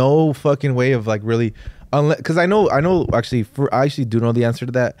just no fucking way of like really, unless because I know actually I actually do know the answer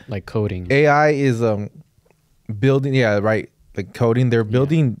to that. Like coding. AI is building, like coding. They're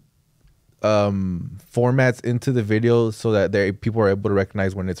building formats into the video so that people are able to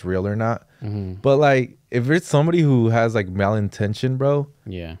recognize when it's real or not. Mm-hmm. But like if it's somebody who has like malintention, bro,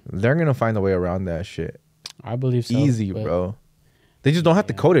 Yeah, they're gonna find a way around that shit. I believe so. Easy, but bro. They just don't have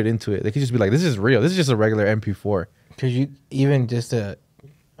to code it into it. They can just be like, this is real. This is just a regular MP4. Because you even just to,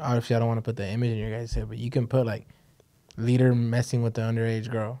 obviously I don't want to put the image in your guys' head, but you can put like leader messing with the underage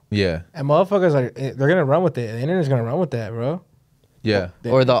girl. Yeah. And motherfuckers they're gonna run with it. The internet's gonna run with that, bro. Yeah.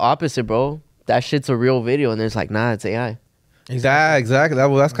 Or the opposite, bro. That shit's a real video, and it's like, nah, it's AI. Exactly.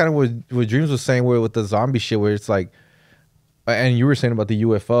 That's kind of what Dreams was saying with the zombie shit, where it's like, and you were saying about the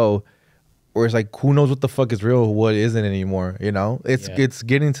UFO, where it's like, who knows what the fuck is real, what isn't anymore? It's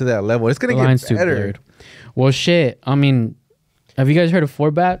getting to that level. It's gonna the line's get too better. blurred. Well, shit. I mean, have you guys heard of Four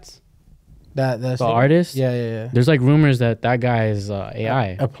Bats? That's The artist? Yeah. There's like rumors that guy is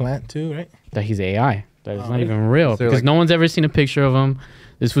AI. A plant too, right? That he's AI. That it's not even real So, because like- no one's ever seen a picture of him.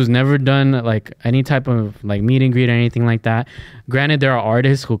 This was never done like any type of like meet and greet or anything like that. Granted, there are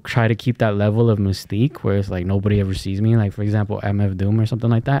artists who try to keep that level of mystique where it's like nobody ever sees me. Like for example, MF Doom or something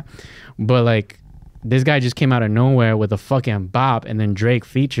like that. But like this guy just came out of nowhere with a fucking bop, and then Drake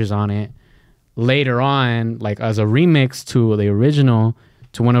features on it later on, like as a remix to the original,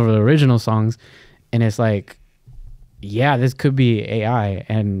 to one of the original songs, and it's like, yeah, this could be AI,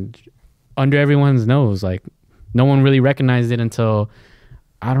 and under everyone's nose, like no one really recognized it until,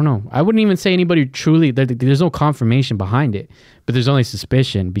 I don't know. I wouldn't even say anybody truly, there's no confirmation behind it, but there's only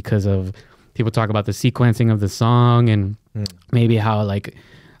suspicion because of people talk about the sequencing of the song and maybe how like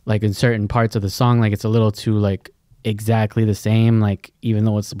in certain parts of the song, like it's a little too like exactly the same, like even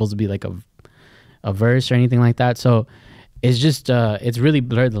though it's supposed to be like a verse or anything like that. So it's just, it's really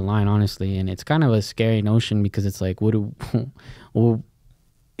blurred the line, honestly. And it's kind of a scary notion because it's like, well,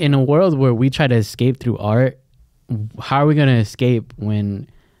 in a world where we try to escape through art, how are we going to escape when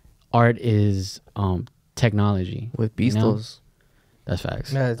art is technology? With you know? Beastos. That's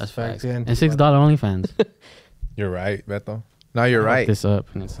facts. Yeah, it's That's facts, facts. yeah. And $6 OnlyFans. You're right, Beto. No, you're Look right. this up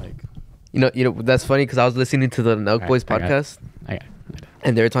and it's like, You know that's funny because I was listening to the Nelk Alright, Boys I got it. podcast, I got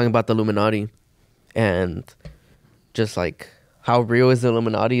and they were talking about the Illuminati, and just like how real is the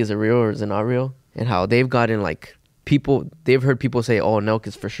Illuminati? Is it real or is it not real? And how they've gotten like they've heard people say, "Oh, Nelk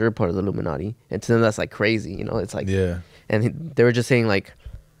is for sure part of the Illuminati," and to them that's like crazy. It's like, Yeah. and they were just saying like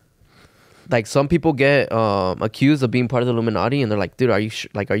some people get accused of being part of the Illuminati, and they're like, dude, are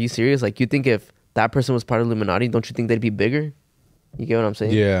you serious? Like, you think if that person was part of the Illuminati, don't you think they'd be bigger? You get what I'm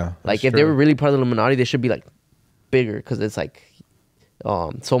saying? Yeah. Like, that's if they true. were really part of the Illuminati, they should be like bigger because it's like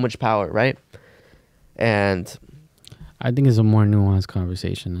so much power, right? And I think it's a more nuanced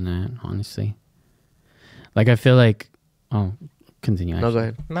conversation than that, honestly. Like, I feel like, continue. no, actually. go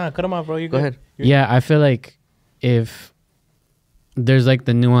ahead. Nah, cut them off, bro. You Go ahead. Yeah, I feel like if there's like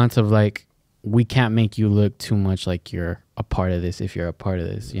the nuance of like, we can't make you look too much like you're a part of this if you're a part of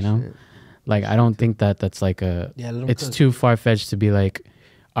this, you know? Shit. Like, I don't think that's like Yeah, let 'em it's cook. too far-fetched to be like,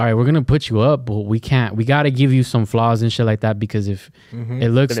 all right, we're going to put you up, but we got to give you some flaws and shit like that because if it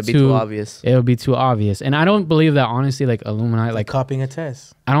looks It's gonna be too obvious. it'll be too obvious. And I don't believe that, honestly, like Illuminati, like copying a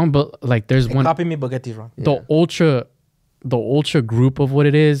test. I don't, like there's Hey, one, copy me, but get these wrong. the ultra group of what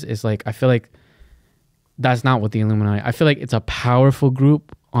it is like, I feel like that's not what the Illuminati, I feel like it's a powerful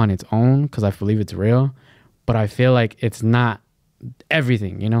group on its own because I believe it's real, but I feel like it's not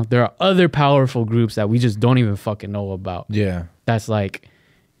everything, you know? There are other powerful groups that we just don't even fucking know about. Yeah. That's like,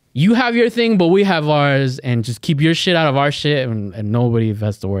 you have your thing, but we have ours, and just keep your shit out of our shit, and nobody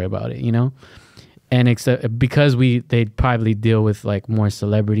has to worry about it, you know? And except because they probably deal with like more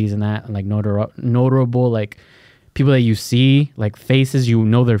celebrities and that, and like notable like people that you see, like faces, you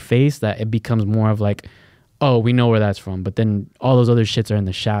know their face, that it becomes more of like, oh, we know where that's from. But then all those other shits are in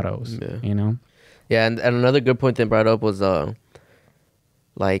the shadows, you know? Yeah, and another good point they brought up was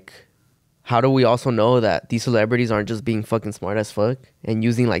like, how do we also know that these celebrities aren't just being fucking smart as fuck and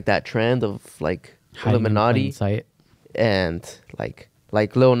using like that trend of like Illuminati and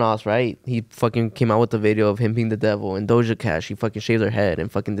like Lil Nas, right? He fucking came out with the video of him being the devil, and Doja Cat, she fucking shaved her head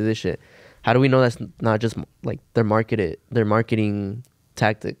and fucking did this shit. How do we know that's not just like their marketing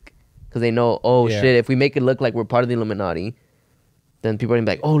tactic? Because they know, oh shit, if we make it look like we're part of the Illuminati, then people are gonna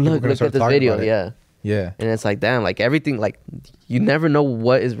be like, oh look at this video, yeah. And it's like, damn, like everything, like you never know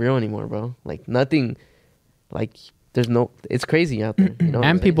what is real anymore, bro. Like nothing, like there's no, it's crazy out there, you know.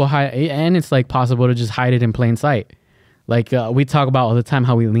 And people hide, and it's like possible to just hide it in plain sight. Like we talk about all the time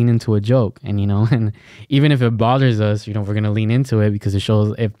how we lean into a joke, and you know, and even if it bothers us, you know, we're gonna lean into it because it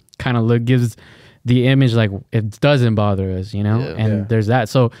shows, it kind of gives the image like it doesn't bother us, you know. And there's that.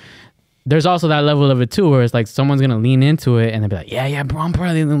 So there's also that level of it too, where it's like someone's gonna lean into it and they'll be like, yeah, bro, I'm part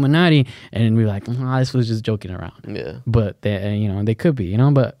of the Illuminati, and we're like, this was just joking around. Yeah. But they, you know, they could be, you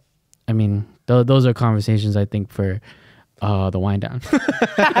know. But I mean, those are conversations I think for the wind down.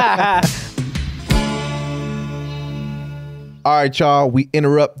 All right, y'all. We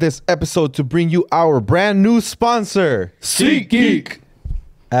interrupt this episode to bring you our brand new sponsor, SEATGEEK.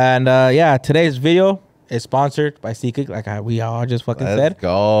 And today's video is sponsored by SEATGEEK, like we all just fucking said. Let's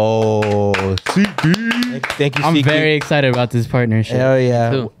go, SEATGEEK. Thank you, I'm SEATGEEK. very excited about this partnership. Hell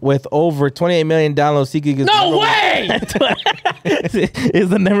yeah. With over 28 million downloads, SEATGEEK is no way! is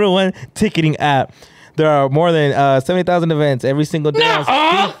the #1 ticketing app. There are more than 70,000 events every single day on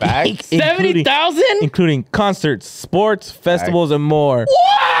SEATGEEK, 70,000? including concerts, sports, festivals, and more.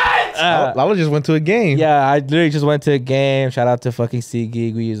 What? Lalo just went to a game. Yeah, I literally just went to a game. Shout out to fucking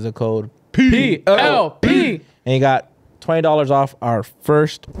SEATGEEK. We use the code PLP. and you got $20 off our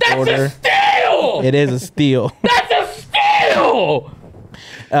first order. That's a steal! It is a steal. That's a steal!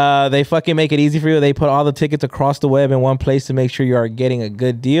 They fucking make it easy for you. They put all the tickets across the web in one place to make sure you are getting a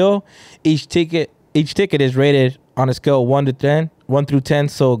good deal. Each ticket is rated on a scale of 1 through 10.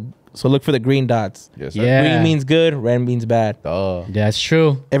 So look for the green dots. Yes, sir. Yeah. Green means good, red means bad. That's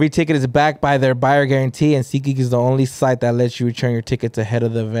true. Every ticket is backed by their buyer guarantee, and SeatGeek is the only site that lets you return your tickets ahead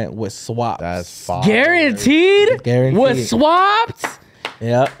of the event with swaps. That's fine. Guaranteed? Guaranteed. With swaps?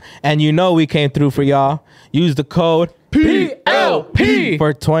 Yep. And you know we came through for y'all. Use the code PLP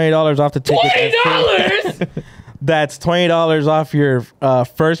for $20 off the ticket. $20? That's $20 off your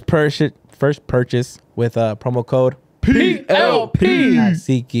first purchase with promo code PLP at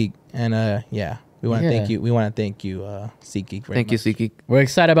SeatGeek. And we want to thank you. We want to thank you, SeatGeek. Thank you, SeatGeek. We're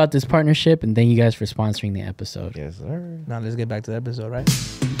excited about this partnership, and thank you guys for sponsoring the episode. Yes, sir. Now let's get back to the episode, right?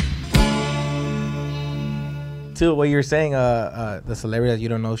 To what you were saying, the celebrities, you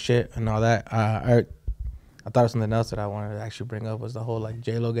don't know shit and all that. I thought of something else that I wanted to actually bring up was the whole like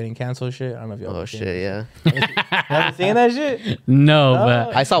J-Lo getting canceled shit. I don't know if y'all. Oh shit, yeah. Haven't seen that shit? No, No.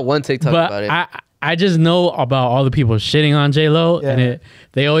 but I saw one TikTok about it. I just know about all the people shitting on J-Lo, and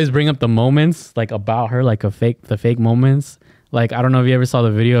they always bring up the moments like about her, like the fake moments. Like, I don't know if you ever saw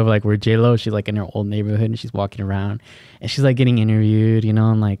the video of like where J-Lo, she's like in her old neighborhood and she's walking around and she's like getting interviewed, you know,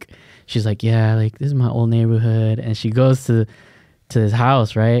 and like she's like, yeah, like this is my old neighborhood, and she goes to this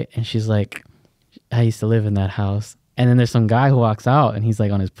house, right? And she's like, I used to live in that house. And then there's some guy who walks out and he's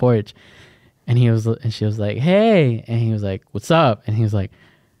like on his porch, and she was like, hey, and he was like, what's up? And he was like,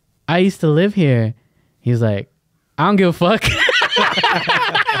 I used to live here. He was like, I don't give a fuck.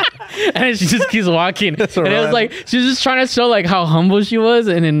 And then she just keeps walking. And it was like, she was just trying to show like how humble she was.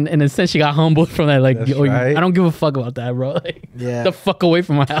 And in a sense, she got humbled from that. Like, I don't give a fuck about that, bro. Like, the fuck away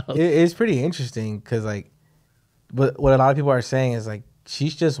from my house. It's pretty interesting because like, what a lot of people are saying is like,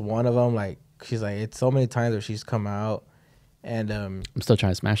 she's just one of them. Like, she's like, it's so many times where she's come out and I'm still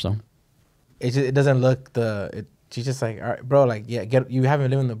trying to smash though. It doesn't look she's just like, all right, bro, like, you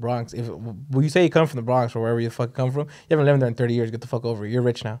haven't lived in the Bronx. When you say you come from the Bronx or wherever you fuck come from, you haven't lived there in 30 years. Get the fuck over it. You're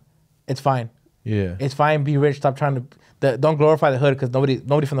rich now. It's fine. Yeah. It's fine. Be rich. Stop trying to, don't glorify the hood because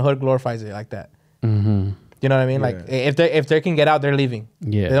nobody from the hood glorifies it like that. Mm-hmm. You know what I mean? Yeah. Like, if they can get out, they're leaving.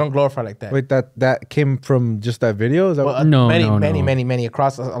 Yeah. They don't glorify like that. Wait, that came from just that video? Is that Well, No, many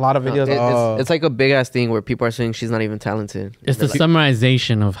across a lot of videos. It's like a big ass thing where people are saying she's not even talented. It's the Like,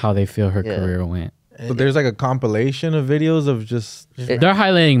 summarization of how they feel her career went. But there's like a compilation of videos of just They're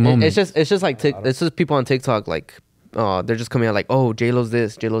highlighting moments. It's just like it's just people on TikTok like they're just coming out like, oh, J-Lo's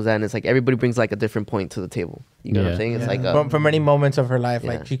this, J-Lo's that, and it's like everybody brings like a different point to the table. You know what I'm saying? It's like from many moments of her life,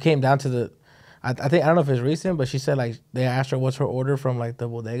 Yeah. like she came down to the. I think I don't know if it's recent, but she said like they asked her what's her order from like the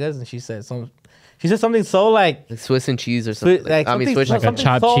bodegas, and she said something so like Swiss and cheese or something. like I mean, something- Swiss like a something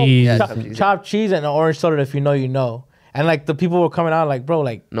chopped so- cheese. Yeah, chopped, chopped cheese and an orange soda. If you know, you know. And like the people were coming out like, bro,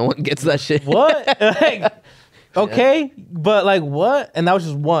 like no one gets that shit. what? Like, okay, but like what? And that was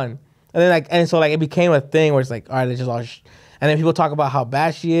just one. And then like, and so like it became a thing where it's like, all right, it's just all. And then people talk about how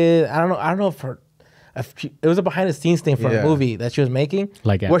bad she is. I don't know if it was a behind the scenes thing for a movie that she was making,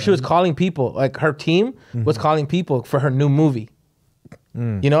 Like, where she was calling people, like her team was calling people for her new movie.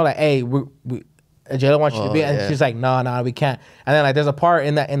 You know, like, hey, we J-Lo wants you to be, and she's like, no, we can't. And then like, there's a part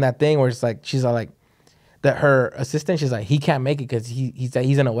in that thing where it's like, she's all like, that her assistant, she's like, he can't make it because he's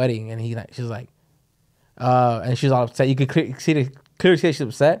in a wedding, and she's like, and she's all upset. You could clearly see she's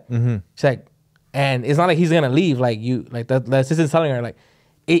upset. She's like, and it's not like he's gonna leave. Like the assistant's telling her like,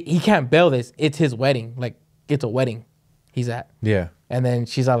 he can't bail this. It's his wedding. Like it's a wedding he's at. yeah. And then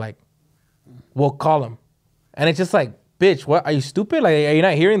she's all like, we'll call him. And it's just like, bitch, what? Are you stupid? Like, are you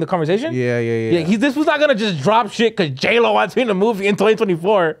not hearing the conversation? Yeah. This was not gonna just drop shit because J-Lo wants me in a movie in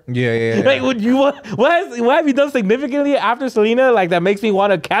 2024. Yeah. Like, would you what have you done significantly after Selena like that makes me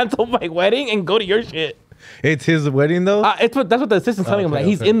want to cancel my wedding and go to your shit? It's his wedding though. That's what the assistant's telling him. Like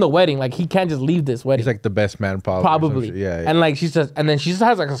he's in the wedding. Like he can't just leave this wedding. He's like the best man probably. Probably. Yeah. And like and then she just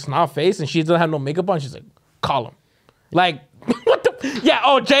has like a snob face and she doesn't have no makeup on. She's like, call him. Like what the? Yeah.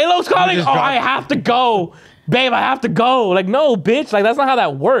 Oh, J-Lo's calling. Oh, I have to go. Babe, I have to go. Like, no, bitch. Like, that's not how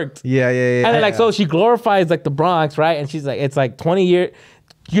that worked. Yeah. And then, like, so she glorifies, like, the Bronx, right? And she's like, it's like 20 years.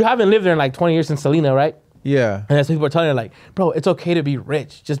 You haven't lived there in, like, 20 years since Selena, right? Yeah. And that's what people are telling her, like, bro, it's okay to be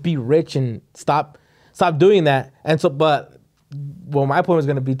rich. Just be rich and stop doing that. And so, but, well, my point was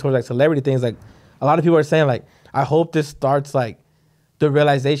going to be towards, like, celebrity things. Like, a lot of people are saying, like, I hope this starts, like, the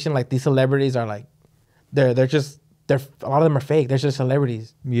realization, like, these celebrities are, like, they're a lot of them are fake. They're just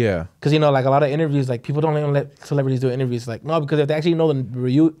celebrities. Yeah. Because, you know, like a lot of interviews, like people don't even let celebrities do interviews. Like, no, because if they actually know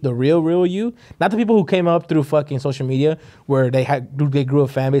the real you, not the people who came up through fucking social media where they grew a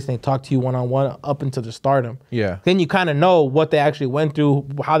fan base and they talked to you one-on-one up into the stardom. Yeah. Then you kind of know what they actually went through,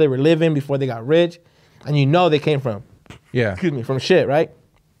 how they were living before they got rich. And you know they came from, from shit, right?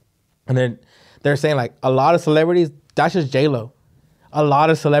 And then they're saying like a lot of celebrities, that's just J-Lo. A lot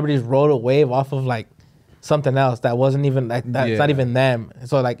of celebrities rode a wave off of like something else that wasn't even like that's not even them.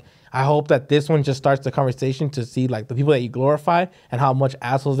 So like I hope that this one just starts the conversation to see like the people that you glorify and how much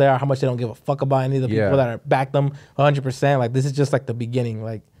assholes they are, how much they don't give a fuck about any of the people that are back them 100%. Like this is just like the beginning,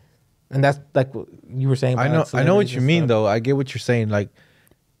 like, and that's like what you were saying. About I know what you mean though. I get what you're saying. Like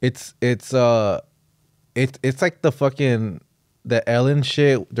it's like the Ellen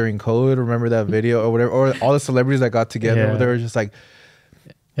shit during COVID. Remember that video or whatever, or all the celebrities that got together. They were just like.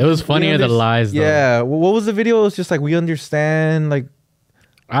 It was funnier the lies, though. Yeah. What was the video? It was just like, we understand. Like,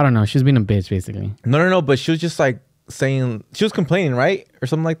 I don't know. She's being a bitch, basically. No. But she was just like saying, she was complaining, right? Or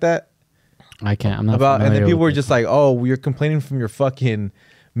something like that. I can't. I'm not about, and then people were it. just like, oh, you're complaining from your fucking $1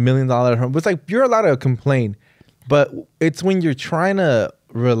 million home. But it's like, you're allowed to complain. But it's when you're trying to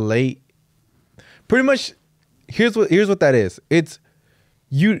relate. Pretty much, here's what that is. It's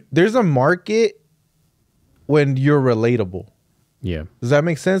there's a market when you're relatable. Yeah. Does that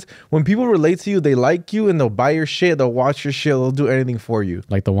make sense? When people relate to you, they like you and they'll buy your shit, they'll watch your shit, they'll do anything for you.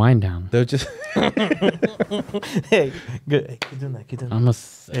 Like the wind down. They'll just Hey, good. Hey, keep doing that.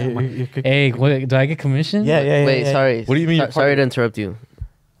 Hey, what, do I get commission? Yeah. Wait, sorry. What do you mean? Sorry to interrupt you.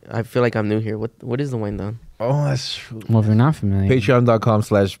 I feel like I'm new here. What is the wind down? Oh, that's true. Well, if you're not familiar.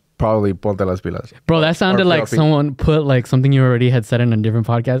 Patreon.com/probably ponte las pilas. Bro, that sounded like someone put like something you already had said in a different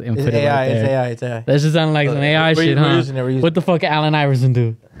podcast and It's put it right there. It's AI. That just sounded like some AI shit, huh? We're using it. What the fuck Allen Iverson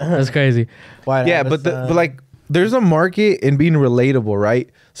do? That's crazy. Why? Yeah, but like, there's a market in being relatable, right?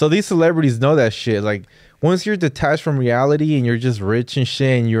 So these celebrities know that shit. Like, once you're detached from reality and you're just rich and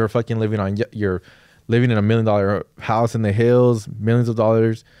shit, and you're fucking living in a $1 million house in the hills, millions of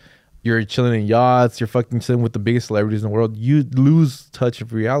dollars. You're chilling in yachts. You're fucking chilling with the biggest celebrities in the world. You lose touch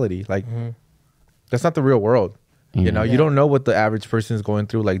of reality. Like, that's not the real world. You know, you don't know what the average person is going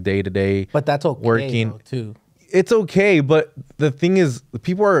through, like day to day. But that's okay. Working though, too. It's okay, but the thing is,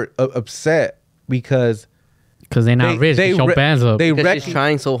 people are upset because they're not rich. They show bands up. Because she's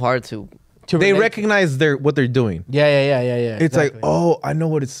trying so hard to. They recognize what they're doing. Yeah. It's like, oh, I know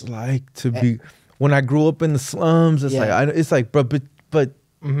what it's like to be. When I grew up in the slums, it's like, bro, but.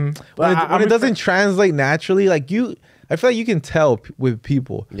 When it doesn't translate naturally, like I feel like you can tell with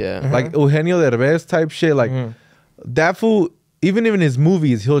people. Yeah. Like Eugenio Derbez type shit. Like that fool, even in his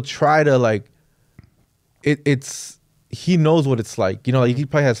movies, he'll try to like. He knows what it's like. You know, like he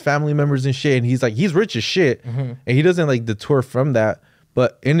probably has family members and shit, and he's rich as shit, and he doesn't like detour from that.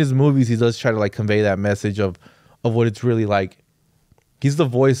 But in his movies, he does try to like convey that message of what it's really like. He's the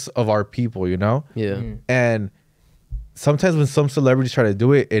voice of our people, you know? Yeah. And sometimes when some celebrities try to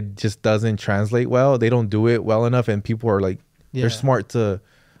do it, it just doesn't translate well. They don't do it well enough, and people are like, they're smart to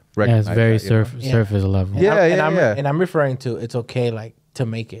recognize Yeah, it's very that, surface level. And I'm referring to it's okay like to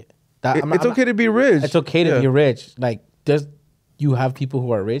make it. It's okay to be rich. It's okay to be rich. Like you have people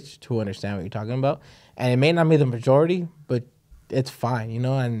who are rich who understand what you're talking about, and it may not be the majority, but it's fine, you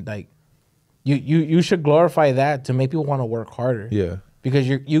know. And like you should glorify that to make people want to work harder. Yeah, because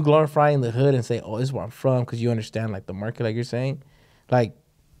you glorifying the hood and say, oh, this is where I'm from, because you understand like the market, like you're saying. Like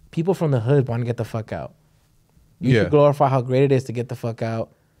people from the hood want to get the fuck out. You should glorify how great it is to get the fuck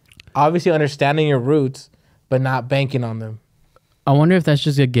out. Obviously, understanding your roots, but not banking on them. I wonder if that's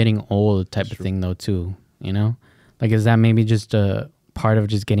just a getting old type of thing though too. You know, like is that maybe just a part of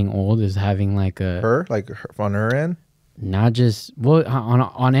just getting old is having like her on her end. Not just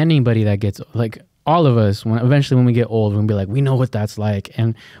on anybody that gets like all of us when we get old, we'll be like, we know what that's like,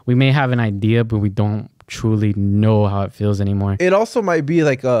 and we may have an idea, but we don't truly know how it feels anymore. It also might be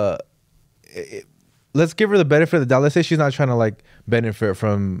like let's give her the benefit of the doubt. Let's say she's not trying to like benefit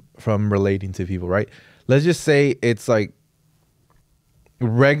from relating to people, right? Let's just say it's like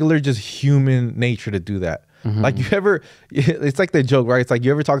regular, just human nature to do that. Like it's like the joke, right? It's like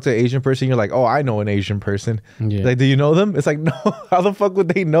you ever talk to an Asian person, you're like, oh, I know an Asian person. Yeah. Like, do you know them? It's like, no, how the fuck would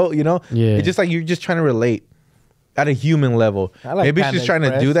they know? You know? Yeah. It's just like you're just trying to relate at a human level. Maybe she's trying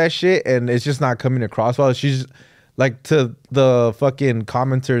to do that shit and it's just not coming across well. She's like, to the fucking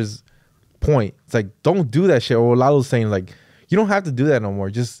commenters' point, it's like, don't do that shit. Or Lalo's saying, like, you don't have to do that no more.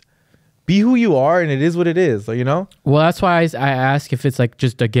 Just be who you are, and it is what it is. So, you know. Well, that's why I ask if it's like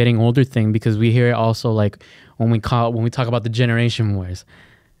just a getting older thing, because we hear it also like when we talk about the generation wars,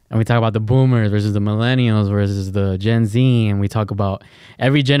 and we talk about the boomers versus the millennials versus the Gen Z, and we talk about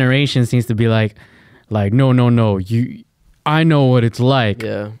every generation seems to be like no, I know what it's like.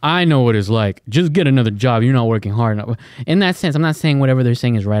 Yeah. I know what it's like. Just get another job. You're not working hard enough. In that sense, I'm not saying whatever they're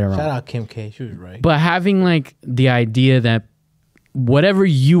saying is right or wrong. Shout out Kim K. She was right. But having like the idea that whatever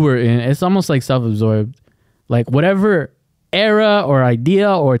you were in, it's almost like self-absorbed. Like whatever era or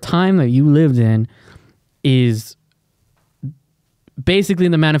idea or time that you lived in is basically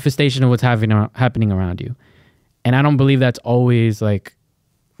the manifestation of what's happening around you. And I don't believe that's always like,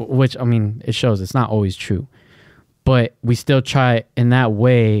 which I mean, it shows it's not always true. But we still try in that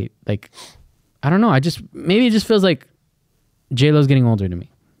way. Like, I don't know. Maybe it just feels like J-Lo's getting older to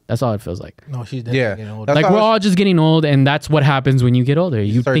me. That's all it feels like. No, she's definitely getting older. Like we're all just getting old, and that's what happens when you get older.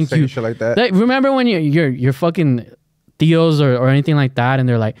 You think you shit like that. Like, remember when you're fucking Theos or anything like that, and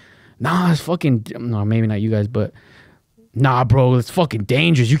they're like, nah, it's fucking, no, maybe not you guys, but nah, bro, it's fucking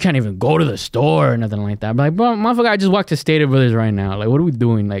dangerous. You can't even go to the store or nothing like that. I'm like, bro, motherfucker, I just walked to Stater Brothers right now. Like, what are we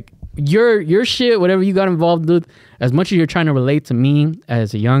doing? Like, your shit, whatever you got involved with, as much as you're trying to relate to me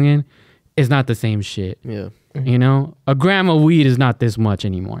as a youngin', is not the same shit. Yeah. You know, a gram of weed is not this much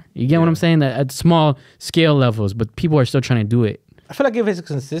anymore. You get what I'm saying? That at small scale levels, but people are still trying to do it. I feel like if it's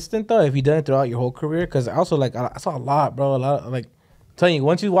consistent though, if you've done it throughout your whole career, because I also like I saw a lot, bro. A lot of, like, I'm telling you,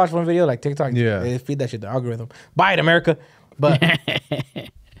 once you watch one video like TikTok, they feed that shit the algorithm. Buy it, America. But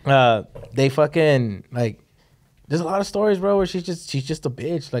they fucking like. There's a lot of stories, bro, where she's just a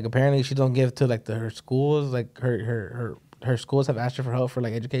bitch. Like apparently she don't give to like her schools, like her schools have asked her for help for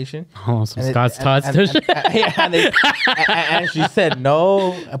like education. Oh, some Scott's Tots. And she said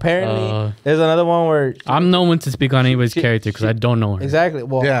no. Apparently, there's another one where I'm no one to speak on anybody's character because I don't know her. Exactly.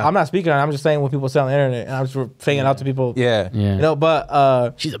 Well, I'm not speaking on it. I'm just saying what people say on the internet, and I'm just saying it out to people. Yeah. You know,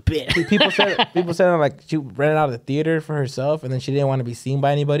 but she's a bitch. People said like she rented out a theater for herself, and then she didn't want to be seen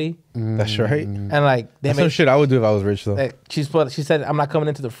by anybody. That's right. And like that's some shit I would do if I was rich though. Like, she said, I'm not coming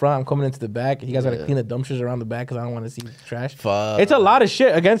into the front. I'm coming into the back. You guys gotta clean the dumpsters around the back because I don't want to see trash. Fuck. It's a lot of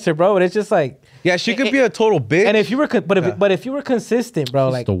shit against her, bro. And it's just like, yeah, she could be a total bitch. And if you were, but if you were consistent, bro,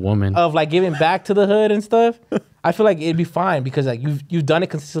 she's like the woman of like giving back to the hood and stuff, I feel like it'd be fine because like you've done it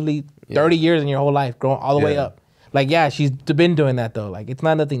consistently 30 years in your whole life, growing all the way up. Like she's been doing that though. Like it's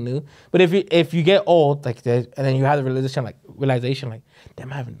not nothing new. But if you get old, like and then you have the realization, like,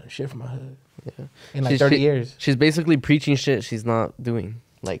 damn, I haven't done shit for my hood. Yeah. In like 30 years. She's basically preaching shit she's not doing.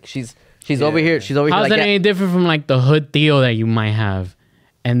 Like she's over here. She's over here. How's that any different from like the hood Theo that you might have?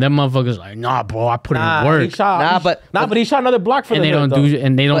 And them motherfuckers like, nah, bro, I put in work. But he shot another block for and them.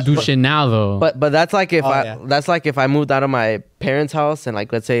 They don't do shit now though. But that's like if that's like if I moved out of my parents' house and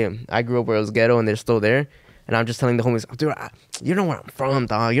like let's say I grew up where it was ghetto and they're still there, and I'm just telling the homies, dude, you know where I'm from,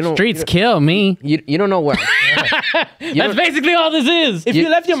 dog. You know streets kill me. You don't know where. That's basically all this is. If you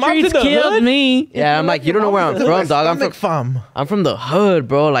left your mom to the killed hood, me. Yeah, I'm like, you don't know where I'm from, dog. I'm from the hood,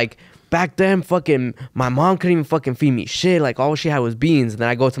 bro. Like back then, fucking my mom couldn't even fucking feed me shit. Like all she had was beans. And then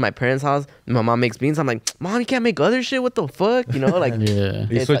I go to my parents' house and my mom makes beans. I'm like, Mom, you can't make other shit. What the fuck? You know, like yeah.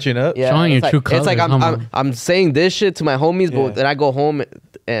 You switching up? Yeah, showing your like, true colors. It's like I'm saying this shit to my homies, but then I go home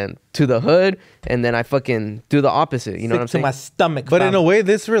and to the hood, and then I fucking do the opposite. You know what I'm saying? To my stomach. But in a way,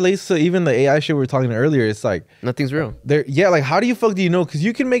 this relates to even the AI shit we were talking earlier. It's like Nothing's real. like how do you fuck do you know? Because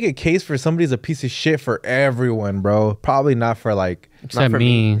you can make a case for somebody's a piece of shit for everyone, bro. Probably not for like Except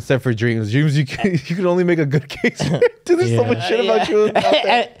me. Except for dreams. Dreams, you can only make a good case. Dude, there's so much shit about you.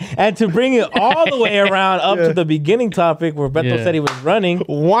 And to bring it all the way around up to the beginning topic where Beto said he was running.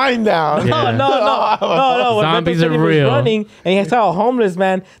 Wind down. No. When Zombies Beto said are he was real. running and he saw a homeless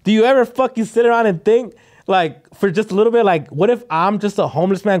man, do you ever fucking sit around and think, like, for just a little bit, like, what if I'm just a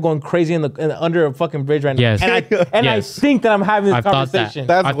homeless man going crazy in under a fucking bridge right now? Yes. And I think that I'm having this conversation.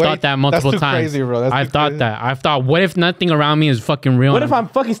 I've thought that multiple times. Crazy, bro. I've thought that. I've thought, what if nothing around me is fucking real? What if I'm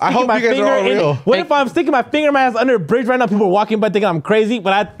fucking I sticking hope my you guys finger are all in? real. What if I'm sticking my finger in my ass under a bridge right now? People are walking by thinking I'm crazy,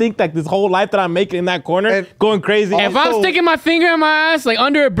 but I think like this whole life that I'm making in that corner, going crazy. if I'm sticking my finger in my ass like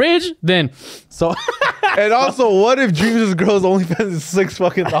under a bridge, then So and also, what if Dreams' girl's OnlyFans is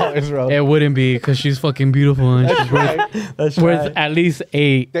 $6 bro? it wouldn't be because she's fucking beautiful and she's that's worth at least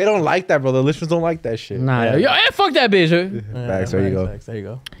 8. They don't like that, bro. The listeners don't like that shit. Nah, yo, fuck that bitch. Facts, there you go. There you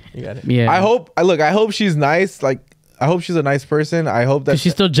go. You got it. Yeah, I hope she's nice. Like, I hope she's a nice person. I hope that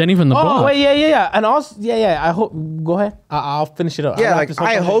she's still Jenny from the block. Oh wait, yeah, and also, I hope. Go ahead. I'll finish it up. yeah, like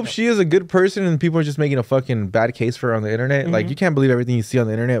I hope she is a good person and people are just making a fucking bad case for her on the internet. Like, you can't believe everything you see on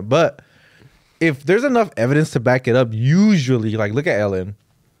the internet, but if there's enough evidence to back it up, usually, like, look at Ellen.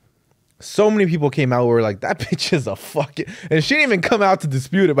 So many people came out where were like, that bitch is a fucking, and she didn't even come out to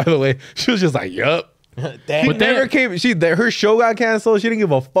dispute it, by the way. She was just like, yup. Damn. Her show got canceled. She didn't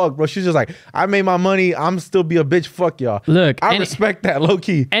give a fuck, bro. She's just like, I made my money. I'm still be a bitch. Fuck y'all. Look, I respect that, low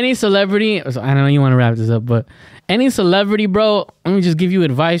key. Any celebrity, so I know you want to wrap this up, but any celebrity, bro, let me just give you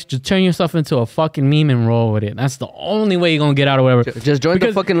advice. Just turn yourself into a fucking meme and roll with it. That's the only way you're gonna get out or whatever. Just join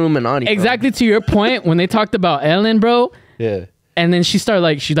the fucking Illuminati. Bro. Exactly to your point, when they talked about Ellen, bro. Yeah. And then she started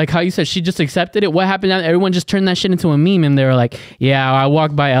like how you said, she just accepted it. What happened now? Everyone just turned that shit into a meme, and they were like, "Yeah, I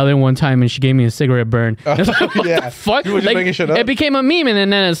walked by Ellen one time and she gave me a cigarette burn." It's like, what the fuck? You were just making shit up? It became a meme,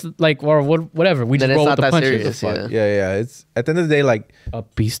 and then it's like, or whatever. We just roll with the punches. Serious, Yeah. It's at the end of the day, like, A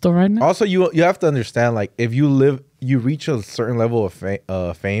beast though, right now. also you have to understand, like, if you reach a certain level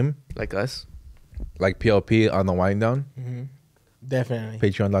of fame, like us. like PLP on the wind down, Definitely.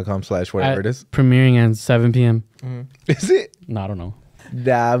 patreon.com/whatever it is. Premiering at 7 p.m. Is it? No, I don't know.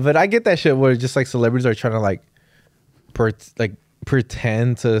 Nah, but I get that shit where just like celebrities are trying to like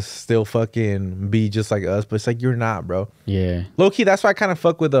pretend to still fucking be just like us, but it's like you're not, bro. Yeah. Low key, that's why I kind of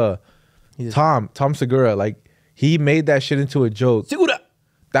fuck with Tom Segura. Like, he made that shit into a joke. Segura.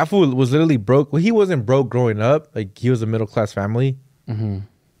 That fool was literally broke. Well, he wasn't broke growing up. Like, he was a middle class family.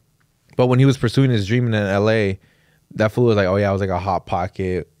 But when he was pursuing his dream in LA, that fool was like, oh yeah, I was like a hot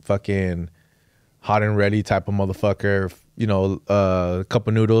pocket, fucking hot and ready type of motherfucker. You know, cup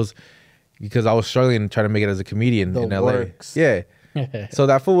of noodles, because I was struggling trying to make it as a comedian in LA. Works. Yeah. So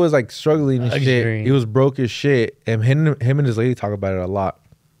that fool was like struggling and shit. He was broke as shit. And him and his lady talk about it a lot.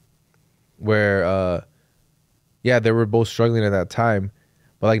 Where they were both struggling at that time.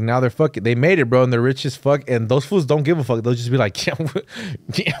 But like now they made it, bro, and they're rich as fuck. And those fools don't give a fuck. They'll just be like, yeah,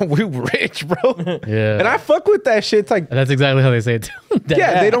 we're rich, bro. Yeah. And I fuck with that shit. It's like, That's exactly how they say it too.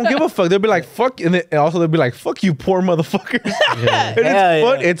 yeah, they don't give a fuck. They'll be like, fuck. And also they'll be like, fuck you, poor motherfuckers.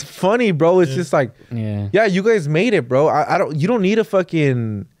 And it's funny, bro. It's just like, yeah, you guys made it, bro. You don't need a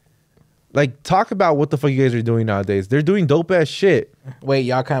fucking, like, talk about what the fuck you guys are doing nowadays. They're doing dope ass shit. Wait,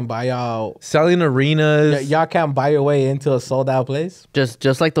 y'all can't buy y'all. Selling arenas. Y'all can't buy your way into a sold out place.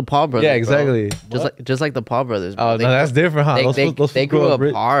 Just like the Paul brothers. Yeah, exactly. Bro. Just like the Paul brothers. Bro. Oh, no, that's different, huh? They grew up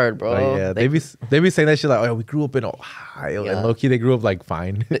hard, bro. Oh, yeah, they be saying that shit like, oh, we grew up in Ohio, and low key they grew up like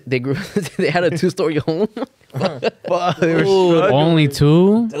fine. They grew. They had a 2-story home. Only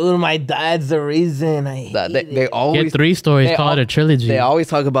 2? Dude, my dad's the reason They always Get 3 stories. Call it a trilogy. They always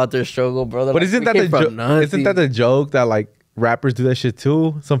talk about their struggle, brother. But isn't that the joke that like rappers do that shit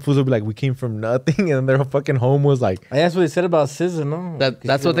too? Some fools will be like, we came from nothing, and their fucking home was like. That's what they said about SZA, no?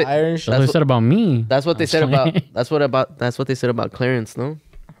 That's what they said about me. That's what they said about. That's what they said about Clarence, no?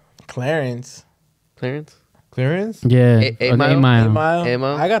 Clarence. Clarence. Clearance? Yeah. Eight okay, Mile? 8 Mile. 8 Mile. 8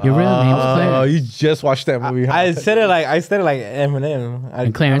 Mile? I got Your real name's Oh, Clarence. you just watched that movie. huh? I said it like Eminem.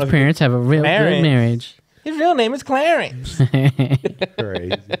 And Clarence's parents have a real Clarence. good marriage. His real name is Clarence.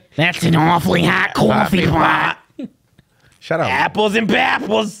 Crazy. That's an awfully hot coffee pot. Shout out. Apples and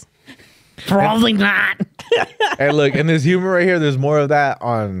bapples. Probably not. Hey, look, in this humor right here, there's more of that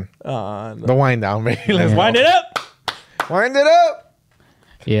on No. the wind down, baby. Let's Wind it up. wind it up.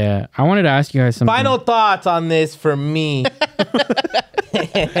 Yeah. I wanted to ask you guys something. Final thoughts on this for me.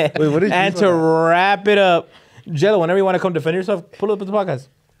 Wait, what did you And say? to wrap it up, Jello, whenever you want to come defend yourself, pull up at the podcast.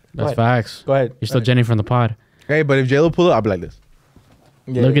 That's ahead. facts. Go ahead. You're still Jenny from the pod. Hey, but if J-Lo pull it, I'll be like this.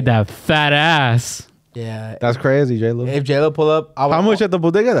 Yeah. Look at that fat ass. Yeah. That's crazy, J-Lo. If Jello pull up, I would, How much at the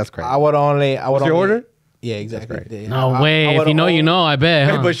bodega? That's crazy. I would only. What's your order? Yeah, exactly. That's great. Yeah. No I- way. I If would you know, only- you know. I bet.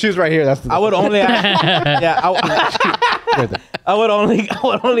 Hey, Huh? but she's right here. That's the I would only. Yeah. right there. I would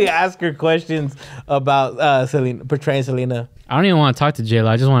only ask her questions about Selena, portraying Selena. I don't even want to talk to JLo.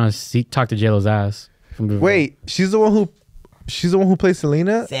 I just want to talk to JLo's ass. From before. Wait, she's the one who plays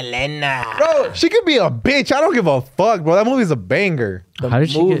Selena? Selena. Bro, she could be a bitch. I don't give a fuck, bro. That movie's a banger. The How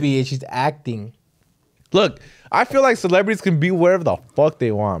did she movie and she's acting. Look, I feel like celebrities can be wherever the fuck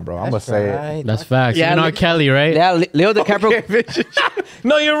they want, bro. I'm gonna That's say it. right. That's facts. Yeah, Yeah, Even R. look- Kelly, right? Yeah, Leo DiCaprio.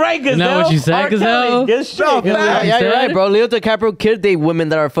 No, you're right, Gazelle. Isn't that what you said, R. Kelly, Gazelle? good shit. No, Gazelle. Yeah, you you're said? right, bro. Leo DiCaprio could date women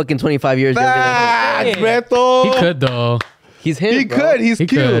that are fucking 25 years younger than him. Ah, Yeah. Beto. He could though. He's him. He bro. could. He's He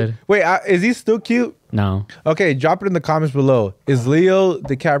cute. could. Wait, is he still cute? No. Okay, drop it in the comments below. Is Leo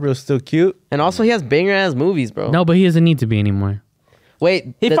DiCaprio still cute? And also, he has banger ass movies, bro. No, but he doesn't need to be anymore. Wait.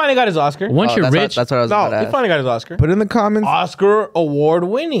 He th- finally got his Oscar. Once you're that's rich, What, that's what I was No, about to he ask. finally got his Oscar. Put in the comments. Oscar award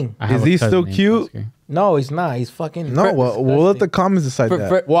winning. I have Is a he cousin still named cute? Oscar. No, he's not. He's fucking. No, we'll let the comments decide For, that.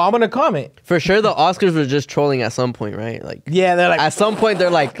 for, Well, I'm gonna comment. for sure, the Oscars were just trolling at some point, right? Like, Yeah, they're like. at some point, they're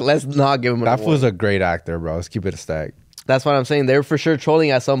like, let's not give him an that award. fool's a great actor, bro. Let's keep it a stack. That's what I'm saying. They're for sure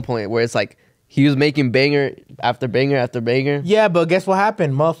trolling at some point where it's like he was making banger after banger after banger. Yeah, but guess what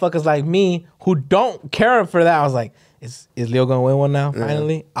happened? Motherfuckers like me who don't care for that. I was like, is Leo gonna win one now?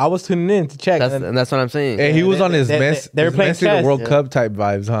 Finally, I was tuning in to check. That's and and that's what I'm saying. Hey, he was on his they were his playing Messi the chess. World Yeah. Cup type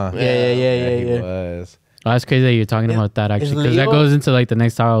vibes, huh? yeah. He was. Oh, that's crazy that you're talking about that actually, because that Leo- goes into like the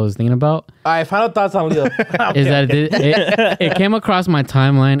next topic I was thinking about. All right, final thoughts on Leo. Is that it came across my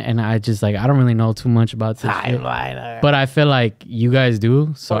timeline and I just like I don't really know too much about this shit, timeline? but I feel like you guys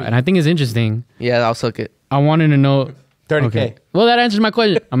do. So and I think it's interesting. Yeah, I'll suck it. I wanted to know. 30K. Okay. Well, that answers my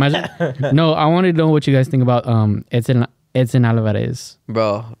question. Imagine. No, I wanted to know what you guys think about Edson Alvarez.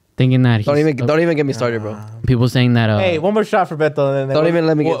 Bro, Thinking that don't even get me started, bro. people saying that Hey, one more shot for Beto. And then Don't even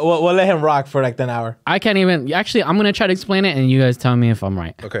let me get- We'll let him rock for like an hour. I can't even actually I'm gonna try to explain it and you guys tell me if I'm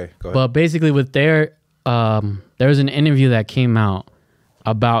right. Okay, go ahead. But basically with there was an interview that came out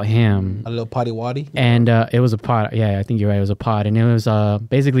about him. A little potty waddy. And it was a pod. Yeah, I think you're right. It was a pod, and it was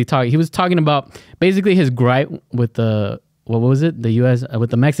basically he was talking about basically his gripe with the what was it? The U.S. With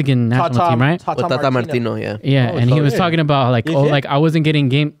the Mexican national team, right? With Tata Martino, yeah. Yeah, Oh, and so he was yeah. talking about like Is oh it? like I wasn't getting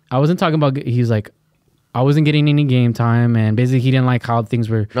game. I wasn't talking about. He's like I wasn't getting any game time, and basically he didn't like how things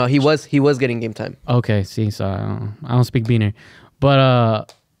were. No, he was getting game time. Okay, see, so I don't speak Beaner,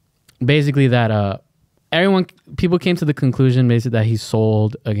 but basically that people came to the conclusion basically that he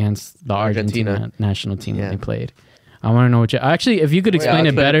sold against the Argentina Argentina. national team Yeah. that they played. I want to know what you actually if you could explain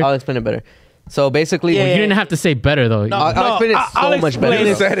it better. I'll explain it better. So basically, Yeah, You didn't have to say better though. I'll explain it so much better. explain it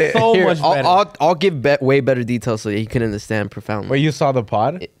You said it. So Here, much better. I'll give way better details so you can understand profoundly. Wait, you saw the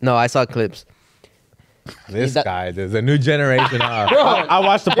pod? No, I saw clips. This that- guy, there's a new generation. Huh? I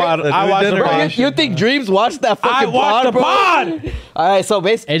watched the pod. I watched the Bro, pod. You think Dreams watched that I fucking watched the bro? pod. All right, so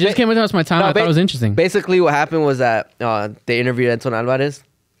basically, It just came across my time. I thought it was interesting. Basically, what happened was that they interviewed Edson Alvarez,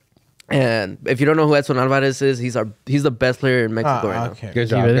 and if you don't know who Edson Alvarez is, he's the best player in Mexico right now. Okay. Good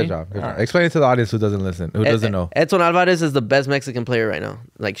job, really? good job. Good job. Explain it to the audience who doesn't listen, who doesn't know. Edson Alvarez is the best Mexican player right now,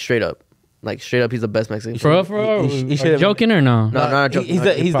 like straight up, he's the best Mexican. For player. real, for real? He should've- Joking or no? No, not a joke. He's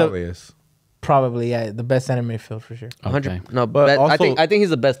He the probably is. probably the best center midfield for sure. 100. Okay. No, But but I also- think he's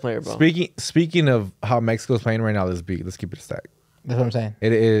the best player, bro. Speaking of how Mexico's playing right now, let's keep it a stack. That's what I'm saying.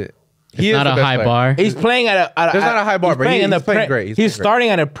 It is. It's not a high bar. He's playing at a. There's not a high bar, he's but playing he's playing great. He's He's playing great. starting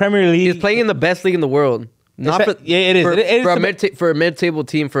at a Premier League. He's playing in the best league in the world. Not for, yeah, it is. For, It is for, a the- for a mid-table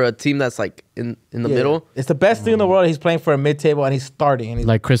team, for a team that's like in the Yeah. middle. It's the best thing in the world. He's playing for a mid-table and he's starting. And he's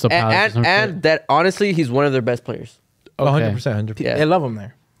Like Crystal Palace. or And some and shit? that honestly, he's one of their best players. Oh, Okay. 100%, 100%. Yeah. they love him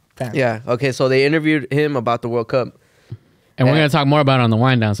there. Fans. Yeah. Okay. So they interviewed him about the World Cup. And we're gonna talk more about it on the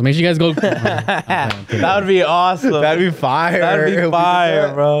wind down. So make sure you guys go. That would be awesome. That'd be fire. That'd be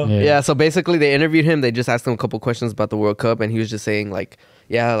fire, bro. Yeah. So basically, they interviewed him. They just asked him a couple questions about the World Cup, and he was just saying like,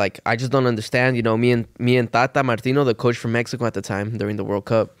 yeah, like I just don't understand. You know, me and Tata Martino, the coach from Mexico at the time during the World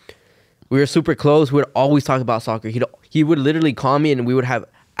Cup, we were super close. We would always talk about soccer. He would literally call me and we would have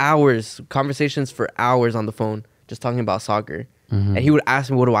conversations for hours on the phone, just talking about soccer. And he would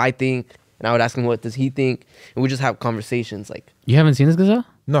ask me, what do I think? And I would ask him, what does he think? And we just have conversations. Like, You haven't seen this, Gazelle?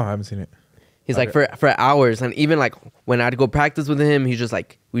 No, I haven't seen it. he's like, for hours. And even like when I'd go practice with him, he's just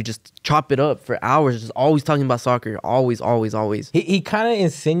like, we just chop it up for hours, just always talking about soccer. Always. He kind of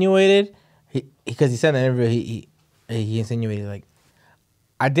insinuated, because he said in the interview, he insinuated, like,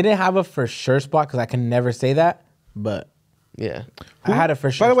 I didn't have a for sure spot because I can never say that, but Yeah. I had a for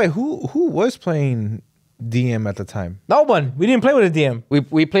sure. By the way, who was playing DM at the time? No one. We didn't play with a DM.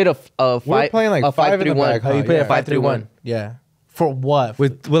 We played a We're playing like a 5 in the 5-3-1. back, huh? We played Yeah. a 5-3-1. Yeah. For what?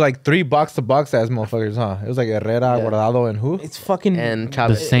 With like 3 box-to-box ass motherfuckers, huh? It was like Herrera, Yeah. Guardado, and who? It's fucking. And The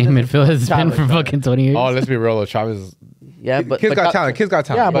Chavez. same midfield has been Chavez, for fucking 20 years. Oh, let's be real though. Chavez. Yeah, but Kids got talent. Kids got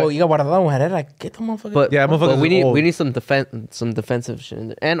Yeah, talent. but you got Guardado and Herrera. Like, get the motherfucker. But Yeah, but motherfuckers we is old. need some defensive shit in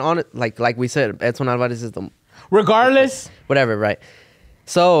there. And on it, like we said, Edson Alvarez is the regardless, whatever, right?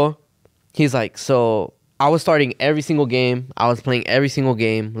 So he's like, so I was starting every single game. I was playing every single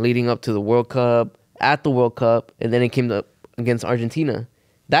game leading up to the World Cup, at the World Cup, and then it came to against Argentina.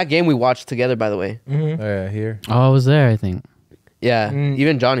 That game we watched together, by the way. Oh, yeah, here. Oh, I was there, I think. Yeah,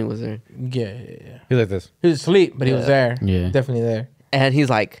 even Johnny was there. yeah. He's like this. He was asleep, but he was there. Yeah. Definitely there. And he's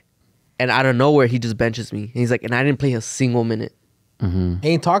like, and out of nowhere, he just benches me. And he's like, and I didn't play a single minute. He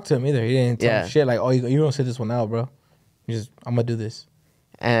ain't talk to him either. He didn't tell Yeah. him shit like, oh, you don't sit this one out, bro. You just, I'm gonna do this.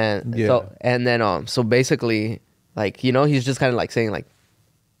 And Yeah. so, and then, so basically, like, you know, he's just kind of like saying, like,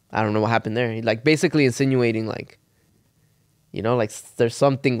 I don't know what happened there. He, like, basically insinuating, like, you know, like, there's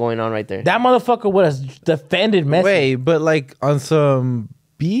something going on right there. That motherfucker would have defended Messi. Wait, but like on some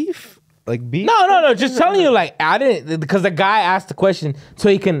beef? Like beef? No. Just telling you, like, I didn't, because the guy asked the question so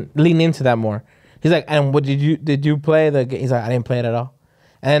he can lean into that more. He's like, and what did you play the game? He's like, I didn't play it at all.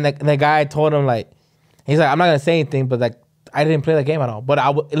 And then the guy told him, like, he's like, I'm not gonna say anything, but like, I didn't play the game at all.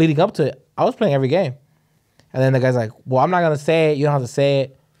 But leading up to it, I was playing every game. And then the guy's like, well, I'm not gonna say it. You don't have to say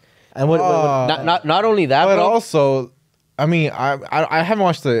it. And what Not only that, But bro. also, I mean, I haven't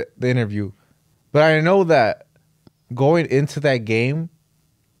watched the interview, but I know that going into that game,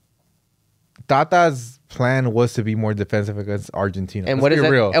 Tata's plan was to be more defensive against Argentina. and Let's what is be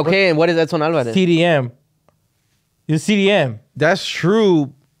that? real. Okay, and what is Edson Alvarez? CDM. He's CDM. That's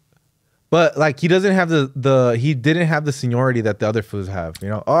true, but like he doesn't have he didn't have the seniority that the other fools have. You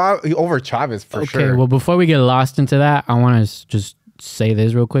know, over Chavez for Okay, sure. well, before we get lost into that, I want to just say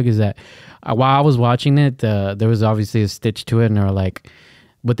this real quick, is that while I was watching it, there was obviously a stitch to it, and they were like,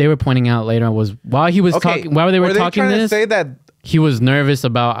 what they were pointing out later was while he was talking, while they were talking trying this, to say that he was nervous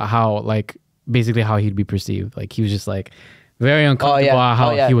about how, like, basically how he'd be perceived. Like, he was just like very uncomfortable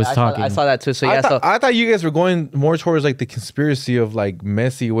how he was talking. I saw that too. So I yeah, thought you guys were going more towards like the conspiracy of like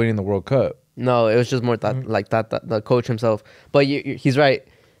Messi winning the World Cup. no, it was just more like that the coach himself. But he's right.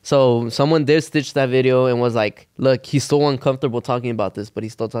 So someone did stitch that video and was like, look, he's so uncomfortable talking about this, but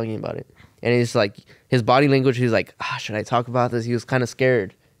he's still talking about it. And it's like his body language. He's like, should I talk about this? He was kind of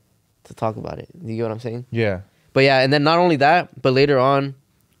scared to talk about it. You get what I'm saying? Yeah. But yeah, and then not only that, but later on,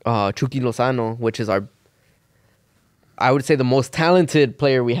 Chucky Lozano, which is I would say the most talented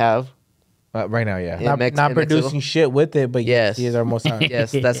player we have. Right now, yeah. Yeah. Not producing shit with it, but Yes. he is our most talented.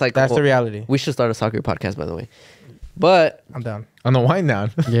 Yes, that's like That's the reality. We should start a soccer podcast, by the way. But I'm down. On the wind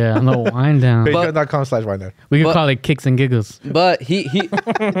down. Yeah, on the wind down. Patreon.com/wind down. We could but- call it kicks and giggles. but he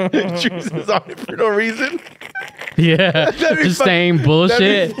Jesus on it for no reason. Yeah, That'd be just fun- saying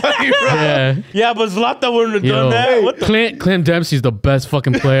bullshit. Yeah. Yeah, but Zlatan wouldn't have yo, Clint Dempsey's the best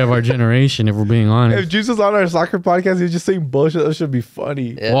fucking player of our generation, if we're being If honest. Juice was on our soccer podcast, he was just saying bullshit. That should be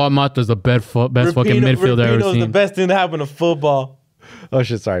funny. Yeah. Juan Mata's the best fucking midfielder I've ever Rapinoe's the seen. best thing to happen to football. Oh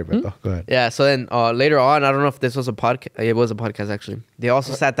shit, sorry, Beto. Go ahead. Yeah, so then later on, I don't know if this was a podcast. It was a podcast, actually. They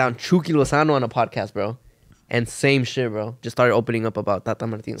also sat down Chucky Lozano on a podcast, bro. And same shit, bro. Just started opening up about Tata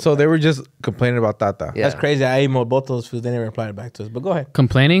Martino. So they were just complaining about Tata. Yeah. That's crazy. I emailed both those fools. They never replied back to us. But go ahead.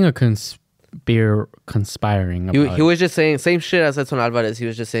 Complaining or conspiring about He was just saying, same shit as Edson Alvarez. He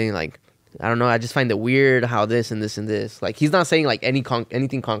was just saying, like, I don't know, I just find it weird how this and this and this. Like, he's not saying, like,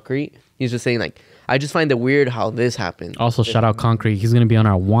 anything concrete. He's just saying, like, I just find it weird how this happened. Also, shout out Concrete. He's going to be on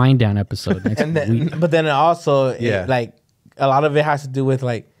our wind down episode next And week. then, but then also, Yeah. like, a lot of it has to do with,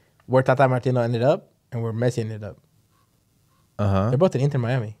 like, where Tata Martino ended up and where Messi ended up. They're both in Inter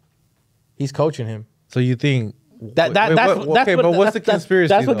Miami. He's coaching him. So you think That's okay, but what's the conspiracy?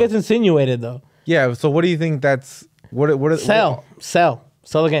 That's what though? gets insinuated, though. Yeah. So what do you think? That's what Sell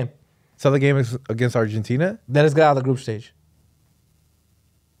the game. Sell the game against Argentina. Let us get out of the group stage.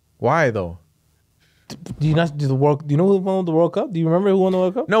 Why though? Do you not do the World? Do you know who won the World Cup? Do you remember who won the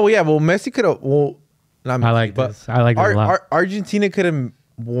World Cup? No, yeah. Well, Messi could have. Well, not Messi, I like but this. I like this a lot. Argentina could have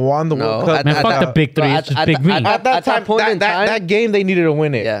won the World Cup. Man, fuck the big three. It's just big me. At that time, that game, they needed to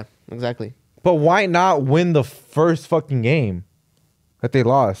win it. Yeah, exactly. But why not win the first fucking game that they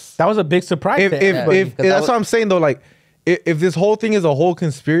lost? That was a big surprise. If that's what I'm saying though, like if this whole thing is a whole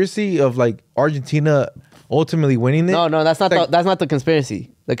conspiracy of like Argentina ultimately winning it. No, that's not like, that's not the conspiracy.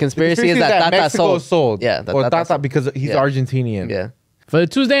 The conspiracy is that Tata Mexico sold. Yeah, or Tata because he's Argentinian. Yeah. For the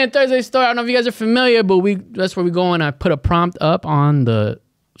Tuesday and Thursday story, I don't know if you guys are familiar, but that's where we go and I put a prompt up on the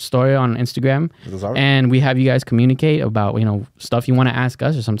story on Instagram, and we have you guys communicate about stuff you want to ask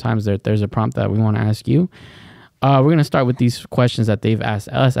us, or sometimes there's a prompt that we want to ask you. We're gonna start with these questions that they've asked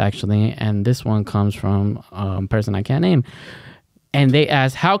us actually, and this one comes from a person I can't name, and they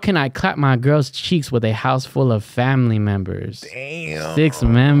asked, "How can I clap my girl's cheeks with a house full of family members?" Damn, 6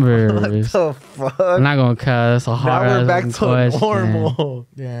 members. What the fuck? I'm not gonna cut. That's a hard. Now we're back to question. normal.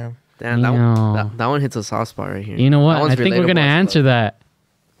 Yeah. Damn, that one hits a soft spot right here. You know what? That one's I think we're gonna relatable as answer fuck. that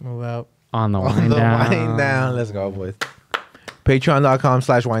Move out. on the wind down. Wind down. Let's go, boys.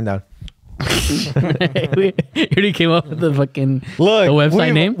 Patreon.com/wind down. We already came up with the fucking Look, the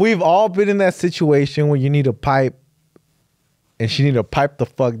website name. We've all been in that situation where you need a pipe, and she need to pipe the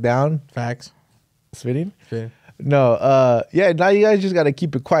fuck down. Facts. Spitting? Fair. No, yeah. Now you guys just gotta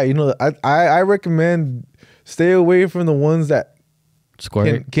keep it quiet. I recommend stay away from the ones that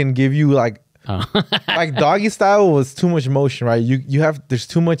Squirt. can give you like like doggy style was too much motion, right? There's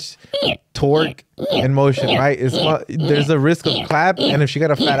too much torque and motion, right? There's a risk of clap, and if she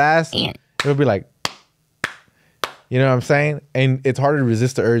got a fat ass, it'll be like, you know what I'm saying? And it's harder to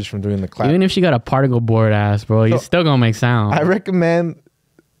resist the urge from doing the clap. Even if she got a particle board ass, bro, you're still gonna make sound. I recommend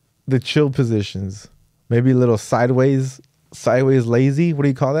the chill positions. Maybe a little sideways lazy. What do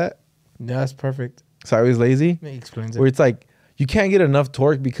you call that? Yeah, that's perfect. Sideways lazy? It explains it. Where it's like you can't get enough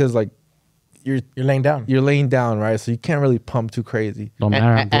torque because like you're laying down. You're laying down, right? So you can't really pump too crazy. Don't matter.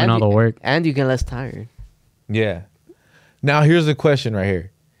 I'm doing all the work. And you get less tired. Yeah. Now here's the question right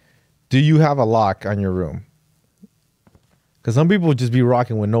here. Do you have a lock on your room? Because some people just be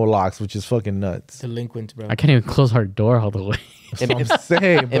rocking with no locks, which is fucking nuts. Delinquent, bro. I can't even close her door all the way. That's what I'm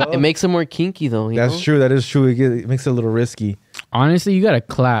saying, bro. It makes it more kinky though. That's true. That is true. It makes it a little risky. Honestly, you gotta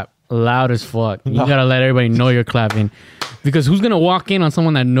clap loud as fuck. You gotta let everybody know you're clapping. Because who's gonna walk in on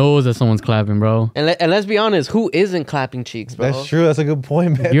someone that knows that someone's clapping, bro? And let's be honest, who isn't clapping cheeks, bro? That's true. That's a good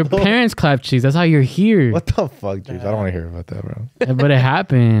point, man. Your parents clap cheeks. That's how you're here. What the fuck, dude? I don't want to hear about that, bro. But it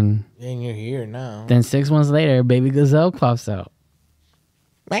happened. And you're here now. Then 6 months later, baby gazelle pops out.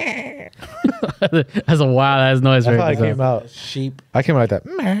 That's a wild ass noise. That's for how I a gazelle. came out. Sheep. I came out like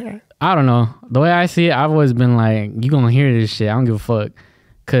that. I don't know. The way I see it, I've always been like, you gonna hear this shit. I don't give a fuck.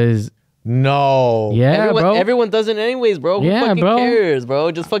 Cause No. yeah, bro. Everyone does it anyways, bro. Who fucking cares,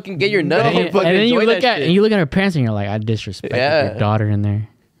 bro? Just fucking get your nut. And then you look at her parents and you're like, I disrespected your daughter in there.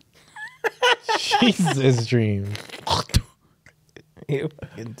 Jesus, dream. You're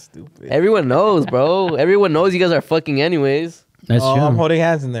fucking stupid. Everyone knows, bro. Everyone knows you guys are fucking anyways. That's true. I'm holding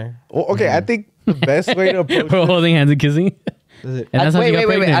hands in there. Well, okay, I think the best way to approach We're holding hands and kissing. Is it? And that's how you got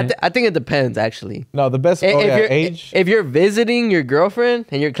wait. pregnant. I think it depends, actually. No, the best age. If you're visiting your girlfriend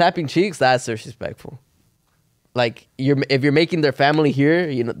and you're clapping cheeks, that's disrespectful. Like if you're making their family hear,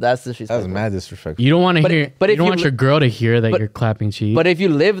 that's disrespectful. That's mad disrespectful. You don't want to hear. but you if don't you want li- your girl to hear that you're clapping cheeks. But if you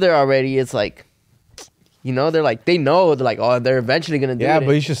live there already, it's like, they're like, they know, they're like, oh, they're eventually gonna do it. Yeah,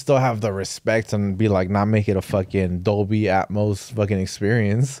 but you should still have the respect and be like, not make it a fucking Dolby Atmos fucking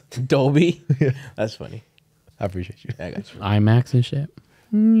experience. Dolby? That's funny. I appreciate you. I got you. IMAX and shit.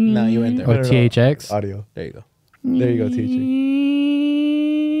 No, you went there. Or THX. Audio. There you go. There you go, teaching.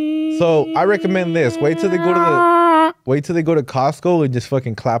 So I recommend this. Wait till they go to Costco and just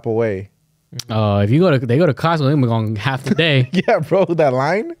fucking clap away. If they go to Costco, they're going half the day. Yeah, bro, that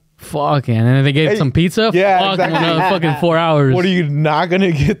line. Fucking, and then they get some pizza. Yeah, fucking exactly. another fucking 4 hours. What are you not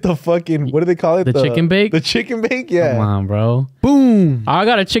gonna get the fucking? What do they call it? The chicken bake? The chicken bake. Yeah. Come on, bro. Boom. I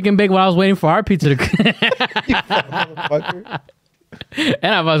got a chicken bake while I was waiting for our pizza to. Motherfucker.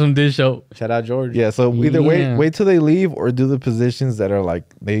 And I bought some dish soap. Shout out George. Yeah. So either Yeah. wait till they leave or do the positions that are like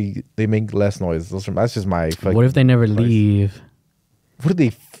they make less noise. That's just my fucking. What if they never leave? What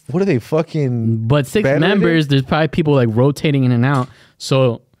are they fucking? But 6 bedridden? members, there's probably people like rotating in and out.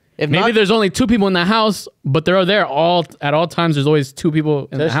 So If maybe not- there's only 2 people in the house, but they're there at all times. There's always 2 people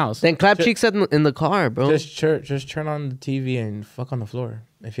in the house. Then clap cheeks in the car, bro. Just turn on the TV and fuck on the floor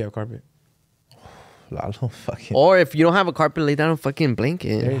if you have carpet. Lalo, fucking. Or if you don't have a carpet, lay down a fucking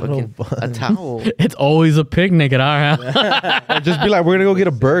blanket, There you fucking go, a towel. It's always a picnic at our house. Just be like, we're gonna go get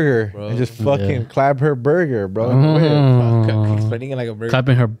a burger Bro. and just fucking Yeah. clap her burger, bro. Oh. Explaining it like a bird.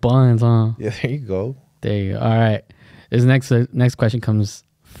 Clapping her buns, huh? Yeah, there you go. There you go. All right. This next question comes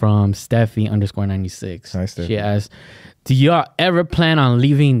from Steffi_96. Hi, Steffi. She asks, do y'all ever plan on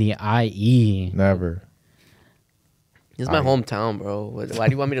leaving the IE? Never. This is my hometown, bro. Why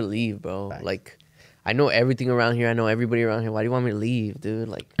do you want me to leave, bro? Like, I know everything around here. I know everybody around here. Why do you want me to leave, dude?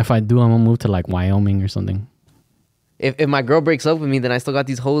 Like, If I do, I'm gonna move to like Wyoming or something. if my girl breaks up with me, then I still got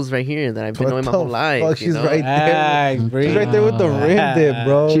these hoes right here that I've been knowing my whole life. Fuck, you she's know? right there. She's right there with the rim dip,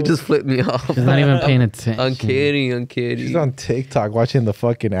 bro. She just flipped me off. She's not even paying attention. I'm kidding. I'm kidding. She's on TikTok watching the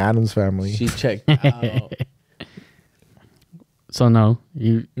fucking Addams Family. She checked out. So no,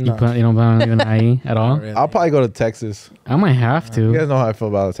 you No. don't plan on leaving the IE at all? Really. I'll probably go to Texas. I might have You to. guys know how I feel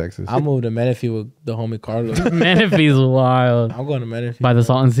about Texas. I'll move to Menifee with the homie Carlos. Menifee's wild. I'm going to Menifee. By the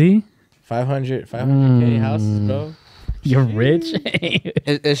Salton Sea? 500K houses, bro. You're rich?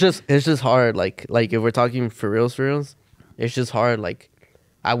 It's just hard. Like if we're talking for reals, it's just hard. Like,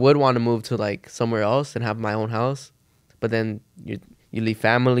 I would want to move to like somewhere else and have my own house, but then you leave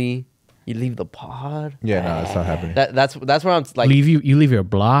family, you leave the pod. Yeah, no, it's not happening. That's where I'm like. you leave your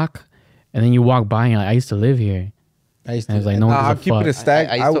block, and then you walk by and you're like, I used to live here. I used And to. it's like, no Nah, one I'm gives a keeping fuck. it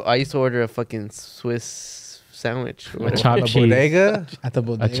stacked. I used to order a fucking Swiss sandwich. or A whatever. chopped a cheese. bodega. at the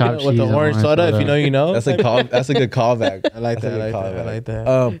bodega chopped with the cheese, orange an soda. orange If you know, you know. That's a call. That's a good callback. I like That's that. a I good like that. I callback. like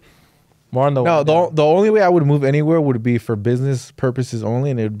that. More on the No, the only way I would move anywhere would be for business purposes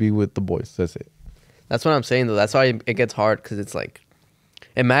only, and it would be with the boys. That's it. That's what I'm saying though. That's why it gets hard because it's like,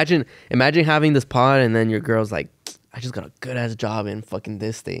 imagine having this pod and then your girl's like, I just got a good ass job in fucking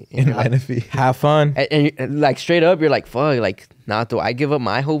this state. And In you're like, Menifee. Have fun. and like straight up, you're like, fuck, like, nah, do I give up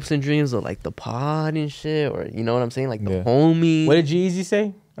my hopes and dreams of like the pod and shit, or you know what I'm saying, like the Yeah. homie. What did G-Eazy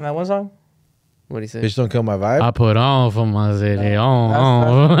say in that one song? What do you say? Bitch, don't kill my vibe. I put on for my city.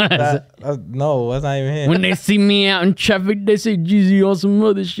 That's no, that's not even him. When they see me out in traffic, they say Jeezy or some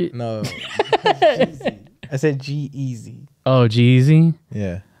other shit. No. G-Eazy. I said G-Eazy. Oh, Jeezy?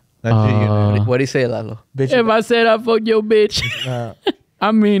 Yeah. Not G-Unit. What do you say, Lalo? Bitch. If I said I fuck your bitch, Nah.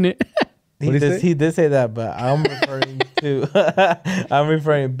 I mean it. What'd he say? He did say that, but I'm referring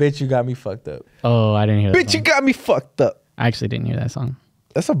bitch, you got me fucked up. Oh, I didn't hear that Bitch, you song. got me fucked up. I actually didn't hear that song.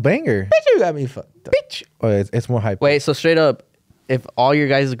 That's a banger. Bitch, you got me fucked up. Bitch. Oh, it's more hype. Wait, so straight up, if all your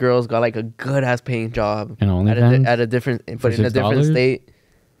guys' girls got like a good ass paying job And OnlyFans? at a different, but in a different $6? state,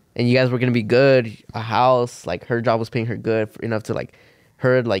 and you guys were gonna be good, a house, like her job was paying her good for enough to like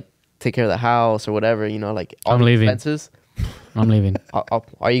her like take care of the house or whatever, you know, like all I'm the leaving. expenses. I'm leaving.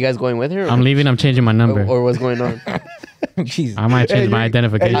 Are you guys going with her? I'm leaving. I'm changing my number. Or what's going on? Jesus. I might change my Hey,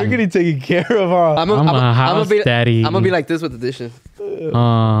 identification. you're getting taken care of, huh? I'm a house daddy. I'm gonna be like this with the dishes.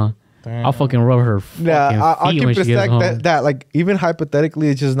 I'll fucking rub her fucking I'll feet keep when it she a gets stack home. that like even hypothetically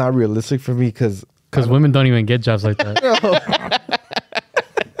it's just not realistic for me because Because women don't even get jobs like that.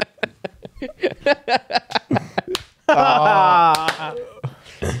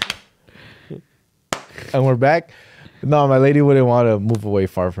 and we're back. No, my lady wouldn't want to move away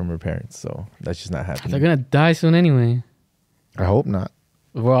far from her parents, so that's just not They're happening. gonna die soon anyway. I hope not.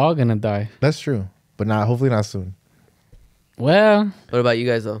 We're all gonna die. That's true, but not hopefully not soon. Well, What about you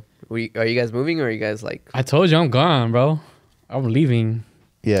guys though? Are you guys moving or are you guys like? I told you I'm gone, bro. I'm leaving.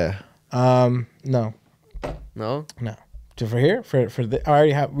 Yeah, No. No. So for here, for the, I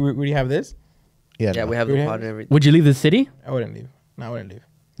already have. We already have this. yeah. Yeah, no. we have We the have- pod and everything. Would you leave the city? I wouldn't leave. No, I wouldn't leave.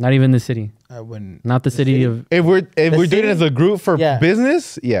 Not even the city. I wouldn't. Not the city, city? of. If we're doing city? it as a group for Yeah.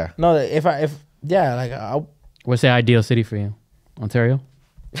 business, yeah. No, if yeah, like What's the ideal city for you? Ontario.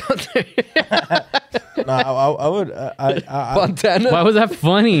 I would. Montana. Why was that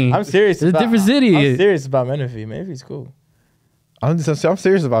funny? I'm serious. It's a different city. I'm serious about Menifee. Menifee's cool. I'm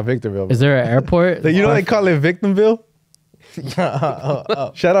serious about Victorville. Is there an airport? You know they call it Victimville.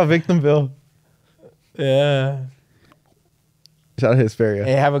 Shout out Victimville. Yeah. Shout out Hesperia.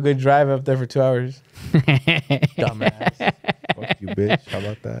 Hey, have a good drive up there for 2 hours. Dumbass. Fuck you, bitch. How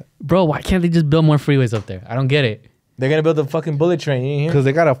about that? Bro, why can't they just build more freeways up there? I don't get it. They're gonna build a fucking bullet train. You ain't here? Because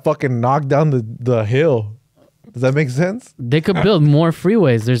they gotta fucking knock down the hill. Does that make sense? They could build more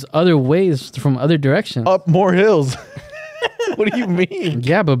freeways. There's other ways from other directions. Up more hills. What do you mean?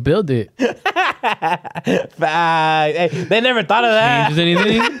 Yeah, but build it. Hey, they never thought of that. Changes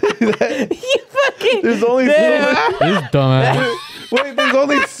anything? You fucking. There's only This dumbass. wait. There's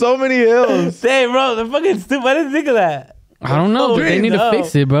only so many hills. Hey, bro, they're fucking stupid. I didn't think of that. I don't know, but they need to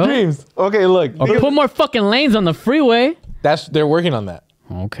fix it, bro. Dreams. Okay, look. Or put more fucking lanes on the freeway. They're working on that.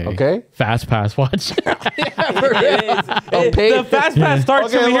 Oh Okay. Okay. Fast pass watch. The fast pass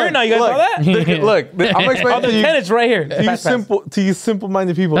starts over here now. You guys saw that? Look, I'm explaining The tennis right here. to you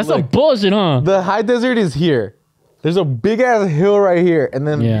simple-minded people. That's some look, bullshit, huh? the high desert is here. There's a big ass hill right here, and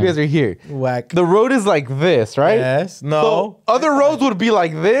then Yeah. you guys are here. Whack. The road is like this, right? Yes. No. So other roads would be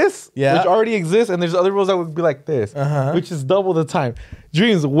like this, Yeah. which already exists, and there's other roads that would be like this, which is double the time.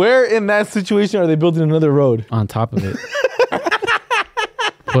 Dreams, where in that situation are they building another road? On top of it.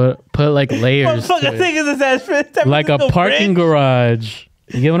 Put like layers. to Motherfucker, it. think of this ass Like a parking garage.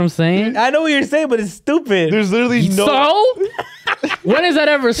 You get what I'm saying? I know what you're saying, but it's stupid. There's literally no. So? When has that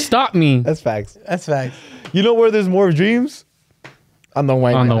ever stopped me? That's facts. That's facts. You know where there's more dreams? On the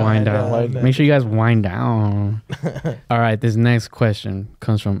wind. On the down. wind down. Wind down. Make sure you guys wind down. All right, this next question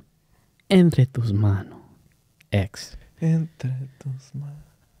comes from Entre tus manos. X.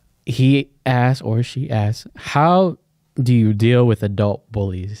 He asked or she asked, how do you deal with adult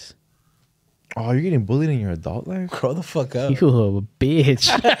bullies? Oh, you're getting bullied in your adult life? Grow the fuck up. You a bitch.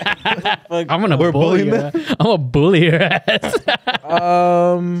 I'm gonna We're bully bullying her. I'm gonna bully her ass.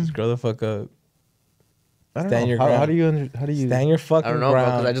 Just grow the fuck up. I don't Stand know. your How ground. do you Stand your fucking I don't know, bro,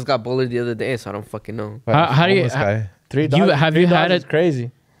 ground. because I just got bullied the other day, so I don't fucking know. How do you- Homeless guy. have you had it? a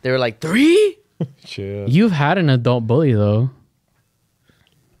Crazy. They were like, 3? Chill. You've had an adult bully though.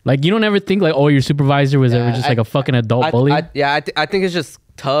 Like you don't ever think like, oh, your supervisor was ever just like a fucking adult bully. I think it's just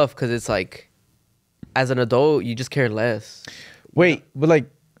tough because it's like, as an adult, you just care less. Wait, but like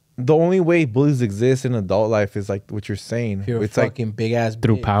the only way bullies exist in adult life is like what you're saying. If you're a It's like fucking big ass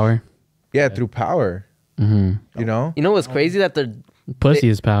Through bitch. power, through power. hmm You know? You know what's crazy? That they're pussy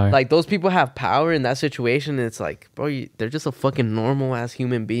is power. like, those people have power in that situation. And it's like, bro, they're just a fucking normal ass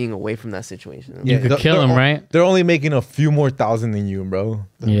human being away from that situation. You could kill they're him, o- right? They're only making a few more thousand than you, bro.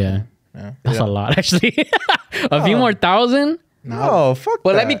 Yeah, Yeah. that's a lot actually. A few more thousand. No, fuck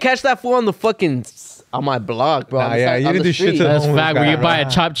But that. let me catch that fool on the fucking on my block, bro. Nah, on the yeah, side- you on didn't the do shit street. to the That's homeless fact. Where guy, you buy bro.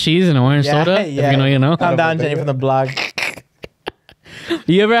 a chopped cheese and an orange soda. If you know, you know. Calm down, Jenny from the block.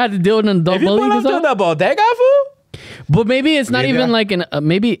 You ever had to deal with an adult If you bully? pull up to Gazelle? the bodega, fool, But maybe it's not Maybe even I- like an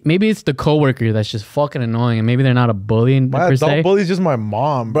maybe it's the coworker that's just fucking annoying, and maybe they're not a bully My per adult se. bully's just my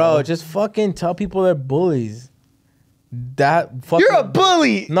mom, bro, just fucking tell people they're bullies. That fucking. You're a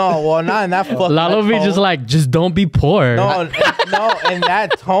bully. No, well, not in that fucking. Lalo be tone. just like, just don't be poor. No, no, in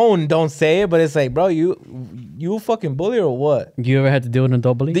that tone, don't say it. But it's like, bro, you a fucking bully or what? You ever had to deal with an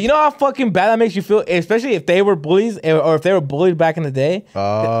adult bully? Do you know how fucking bad that makes you feel? Especially if they were bullies or if they were bullied back in the day.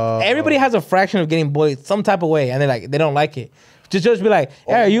 Everybody has a fraction of getting bullied some type of way, and they don't like it. Just be like,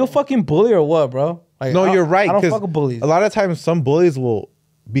 hey, are you a fucking bully or what, bro? Like, No, I- you're right. I don't 'cause fuck with bullies. A lot of times, some bullies will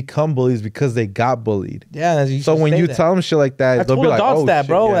become bullies because they got bullied. Yeah, So when you tell them shit like that, I they'll told be like, adults "Oh that, shit,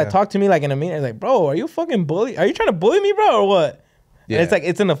 bro. yeah." When I talk to me like in a meeting, it's like, bro, are you a fucking bully? Are you trying to bully me, bro, or what? Yeah. And it's like,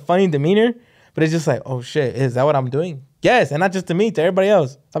 it's in a funny demeanor, but it's just like, oh shit, is that what I'm doing? Yes, and not just to me, to everybody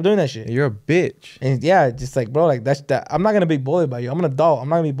else. Stop doing that shit. You're a bitch. And yeah, just like, bro, like that. I'm not gonna be bullied by you. I'm an adult. I'm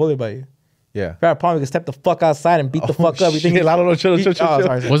not gonna be bullied by you. Yeah. If you have a problem, you can step the fuck outside and beat the fuck up. You think shit, I don't know. Chill. Oh,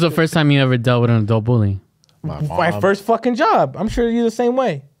 sorry. What's the first time you ever dealt with an adult bully? My first fucking job. I'm sure you're the same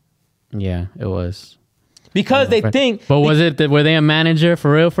way. Yeah, it was. Because they think. But was it were they a manager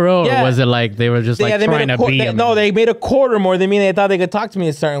for real, Yeah. or was it like they were just like they trying made to a be? they, him? no, they made a quarter more than me. They thought they could talk to me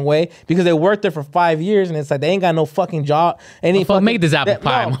a certain way because they worked there for 5 years, and it's like they ain't got no fucking job. Any fuck, make this apple they,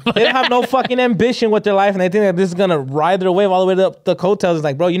 pie. No, they don't have no fucking ambition with their life, and they think that this is gonna ride their wave all the way up the coattails. It's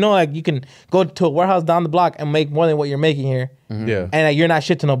like, bro, you know, like you can go to a warehouse down the block and make more than what you're making here, Yeah. and like, you're not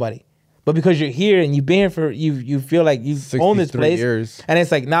shit to nobody. But because you're here and you've been here for you feel like you own this 63 place, years. and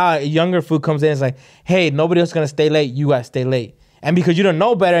it's like now a younger food comes in. It's like, hey, nobody else is gonna stay late. You gotta stay late, and because you don't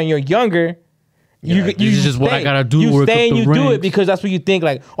know better and you're younger, this is just what I gotta do, You work stay up and the you do it ranks. because that's what you think.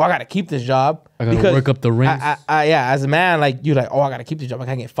 Like, oh, I gotta keep this job. I gotta because work up the ranks. Yeah, as a man, like you're like, oh, I gotta keep this job. I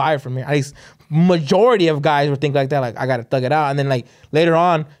can't get fired from here. At least majority of guys would think like that. Like, I gotta thug it out, and then like later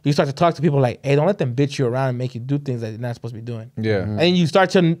on, you start to talk to people like, hey, don't let them bitch you around and make you do things that you're not supposed to be doing. Yeah. And you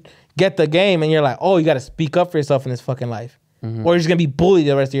start to get the game, and you're like, oh, you got to speak up for yourself in this fucking life, or you're just gonna be bullied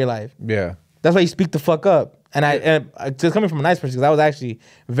the rest of your life. Yeah. That's why you speak the fuck up. And just coming from a nice person, because I was actually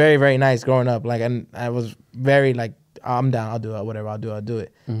very, very nice growing up. Like, and I was very like, I'm down, I'll do it, whatever, I'll do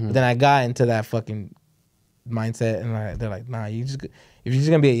it. But then I got into that fucking mindset, and they're like, nah, if you're just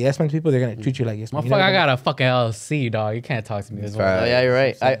gonna be a yes man to people, they're gonna treat you like yes man. Motherfucker, I got a fucking LLC, dog. You can't talk to me this way. Fact. Oh, yeah, you're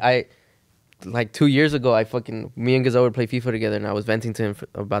right. I like 2 years ago, me and Gazelle would play FIFA together, and I was venting to him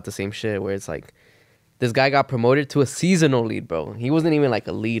about the same shit. Where it's like, this guy got promoted to a seasonal lead, bro. He wasn't even like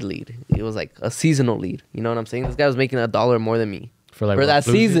a lead. He was like a seasonal lead. You know what I'm saying? This guy was making $1 more than me For like For what, that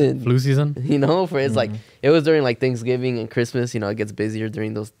flu season. flu season. You know, for it's like it was during like Thanksgiving and Christmas. You know, it gets busier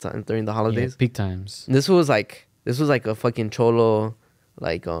during those times during the Yeah, holidays. peak times. This was like a fucking cholo,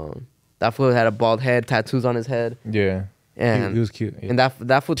 like that fool had a bald head, tattoos on his head, Yeah. and He was cute. Yeah. and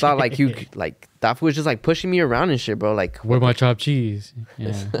that fool thought like like that fool was just like pushing me around and shit, bro. Like Where my chopped cheese?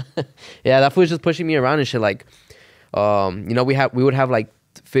 Yeah. yeah, that fool was just pushing me around and shit. Like you know, we would have like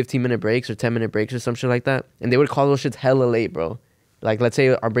 15-minute breaks or 10-minute breaks or some shit like that, and they would call those shits hella late, bro. Like let's say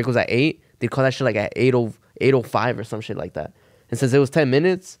our break was at 8, they'd call that shit like at 8:05 or some shit like that. And since it was 10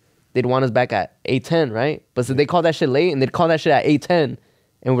 minutes, they'd want us back at 8:10, right? But so they call that shit late, and they'd call that shit at 8:10,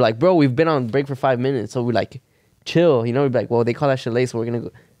 and we're like, bro, we've been on break for 5 minutes, so we're like, chill, you know? We'd be like, well, they call that shit late, so we're gonna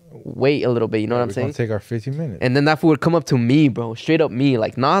wait a little bit, you know what I'm We're gonna saying? take our 15 minutes. And then that fool would come up to me, bro, straight up me,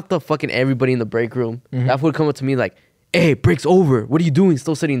 like not the fucking everybody in the break room. That fool would come up to me like, hey, break's over. What are you doing?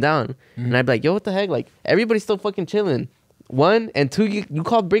 Still sitting down? And I'd be like, yo, what the heck? Like everybody's still fucking chilling. 1 and 2, you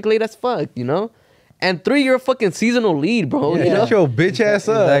called break late as fuck, you know? And 3, you're a fucking seasonal lead, bro. Yeah, You know? shut your bitch ass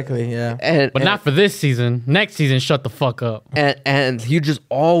up. Exactly. Yeah. But not for this season. Next season, shut the fuck up. And you just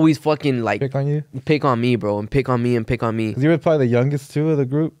always fucking like Pick on you. pick on me, bro, and pick on me and pick on me. 'Cause you were probably the youngest too of the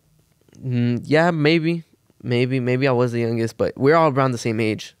group. Yeah, maybe I was the youngest, but we're all around the same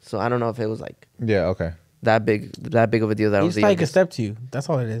age, so I don't know if it was like Yeah. Okay. that big of a deal that I was He's the like a youngest. step to you. That's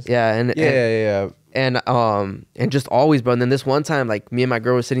all it is. Yeah, Yeah. and just always, bro. And then this one time, like me and my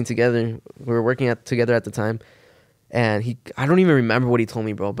girl were sitting together. We were working together at the time, and I don't even remember what he told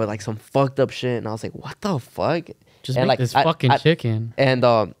me, bro. But like some fucked up shit, and I was like, what the fuck? Just And make like, this I- fucking I- chicken.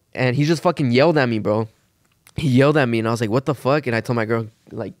 And he just fucking yelled at me, bro. He yelled at me, and I was like, what the fuck? And I told my girl,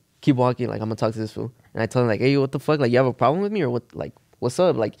 like, keep walking, like I'm gonna talk to this fool. And I told him like, hey, what the fuck? Like, you have a problem with me or what? Like, what's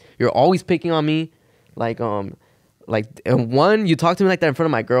up? Like, you're always picking on me, like and one, you talk to me like that in front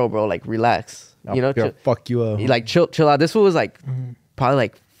of my girl, bro. Like, relax. You know, I'll fuck you up. like chill out. This fool was like probably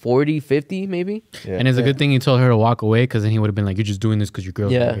like 40, 50 maybe. Yeah. And it's a good thing you told her to walk away, because then he would have been like, you're just doing this because your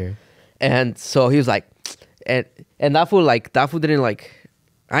girl's Yeah. right here. And so he was like, and that fool didn't like.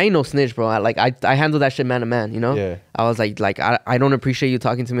 I ain't no snitch, bro. I handled that shit man to man, you know? Yeah. I was like I don't appreciate you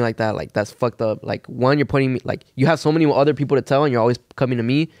talking to me like that. Like, that's fucked up. Like, one, you're putting me, like, you have so many other people to tell, and you're always coming to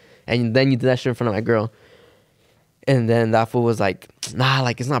me, and then you did that shit in front of my girl. And then that fool was like, nah,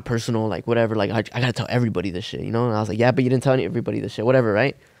 like, it's not personal, like, whatever. Like, I gotta tell everybody this shit, you know? And I was like, yeah, but you didn't tell everybody this shit, whatever,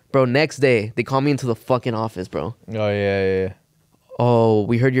 right? Bro, next day, they called me into the fucking office, bro. Oh yeah. Oh,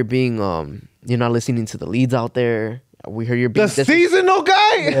 we heard you're being, you're not listening to the leads out there. We heard you're being The seasonal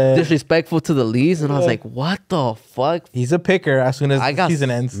guy. disrespectful to the leads, and I was like, what the fuck? He's a picker as soon as I the got-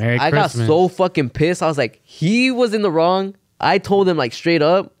 season ends. Merry I Christmas. got so fucking pissed. I was like, he was in the wrong. I told him like straight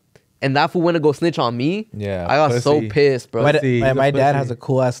up, and that fool went to go snitch on me. Yeah, I got so pussy. pissed, bro. My, Pussy, my, he's a my dad pussy. has a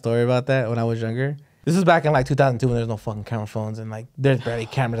cool ass story about that when I was younger. This is back in like 2002 when there's no fucking camera phones and like there's barely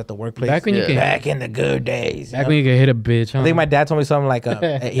cameras at the workplace. Back when you Yeah. could, Back in the good days. back when you could hit a bitch, huh? I think my dad told me something like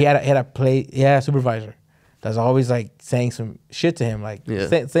he had a supervisor that's always like saying some shit to him, like Yeah.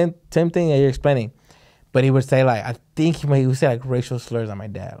 same thing that you're explaining, but he would say like he would say like racial slurs on my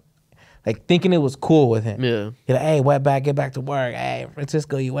dad, like thinking it was cool with him. Yeah. He's like, hey, wetback, get back to work. Hey,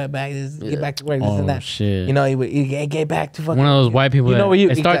 Francisco, you wetback, Yeah. get back to work. This Oh, and that. shit. You know, he would get back to fucking. one of those white people You know that where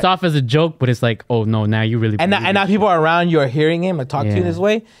you it starts off as a joke, but it's like, oh no, now you really And believe now it. people around you are hearing him like talk to you Yeah. this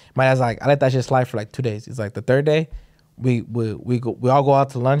way. My dad's like, I let that shit slide for like 2 days. It's like the third day, we all go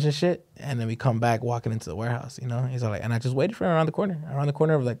out to lunch and shit, and then we come back walking into the warehouse. You know, he's all like, and I just waited for him around the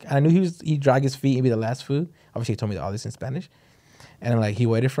corner of like, I knew he'd drag his feet and be the last food. Obviously, he told me all this in Spanish, and like he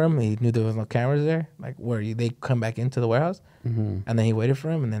waited for him. He knew there was no cameras there, like they come back into the warehouse, and then he waited for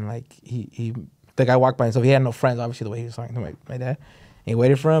him, and then like the guy walked by himself. He had no friends, obviously, the way he was talking to my dad. And he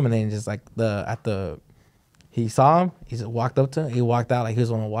waited for him, and then just like he saw him. He just walked up to him. He walked out like he was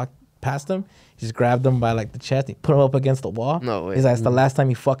going to walk past him. He just grabbed him by like the chest. He put him up against the wall. No way. He's like, it's the last time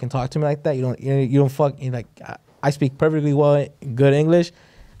you fucking talk to me like that. You don't fuck. He's like, I speak perfectly good English.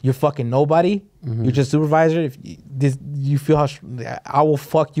 You're fucking nobody. You're just supervisor. If you feel I will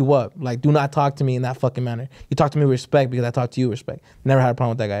fuck you up. Like, do not talk to me in that fucking manner. You talk to me with respect because I talk to you with respect. Never had a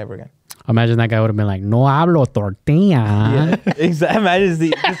problem with that guy ever again. Imagine that guy would have been like, no hablo tortilla. Exactly.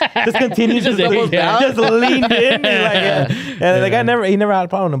 Imagine just continues Just just doubles down. just leaned in. He's like, and the guy never had a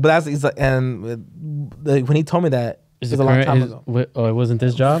problem with him. But he's like, and when he told me that, it was a long time ago. Oh, it wasn't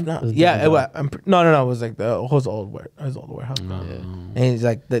this job? No, It was a yeah, different no. It was like his old warehouse. And he's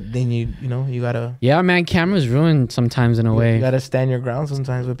like, then you gotta Yeah, man, cameras ruin sometimes in a you way. gotta stand your ground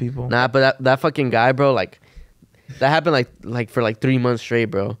sometimes with people. Nah, but that fucking guy, bro, like that happened like for like 3 months straight,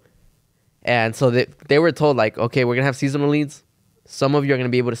 bro. And so they were told like, okay, we're gonna have seasonal leads. Some of you are gonna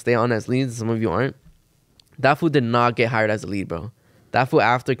be able to stay on as leads, some of you aren't. That fool did not get hired as a lead, bro. That fool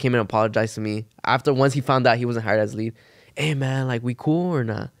after came and apologized to me. After once he found out he wasn't hired as lead. Hey man, like we cool or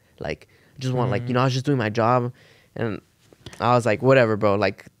not? Like just want like, you know, I was just doing my job. And I was like, whatever, bro.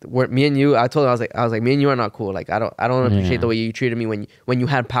 Like me and you, I told him I was like, me and you are not cool. Like I don't appreciate the way you treated me when you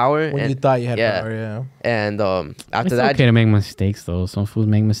had power. When you thought you had power, yeah. And after It's that, okay to make mistakes though. Some fools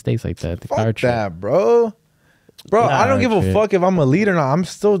make mistakes like that. Fuck that, bro. Bro, I don't give a fuck if I'm a lead or not. I'm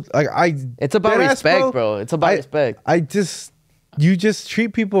still like it's about respect, bro. It's about respect. You just treat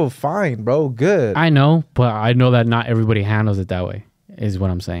people fine, bro. Good. I know, but I know that not everybody handles it that way. Is what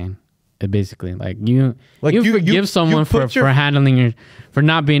I'm saying. Basically, like you forgive someone for handling for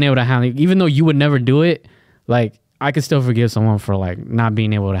not being able to handle, even though you would never do it. Like I could still forgive someone for like not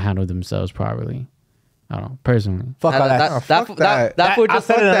being able to handle themselves properly. I don't know, personally. Fuck all that. That's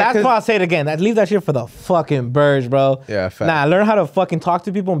why I'll say it again. Leave that shit for the fucking birds, bro. Yeah, fact. Nah, learn how to fucking talk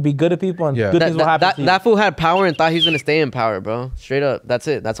to people and be good to people, and good things will happen to you. That fool had power and thought he was gonna stay in power, bro. Straight up. That's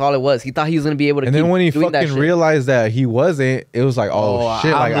it. That's all it was. He thought he was gonna be able to. And then when he fucking realized that he wasn't, it was like, oh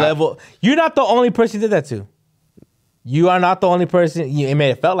shit, like You're not the only person he did that to. You are not the only person. It may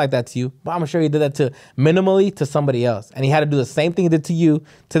have felt like that to you, but I'm sure he did that minimally to somebody else, and he had to do the same thing he did to you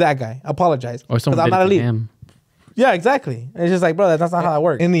to that guy. Apologize, or someone did it to him. Yeah, exactly. And it's just like, bro, that's not how it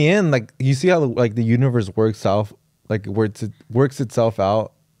works. In the end, like you see how like the universe works out, like where it works itself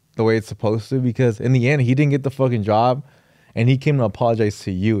out the way it's supposed to. Because in the end, he didn't get the fucking job, and he came to apologize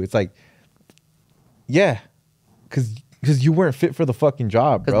to you. It's like, yeah, because you weren't fit for the fucking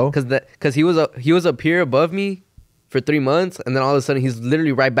job, bro. Because he was a peer above me for 3 months, and then all of a sudden he's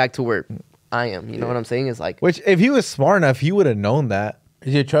literally right back to where I am. You know what I'm saying? It's like, which if he was smart enough, he would have known that.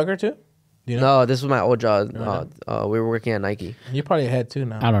 Is he a trucker too? You know? No, this was my old job. We were working at Nike. You're probably ahead too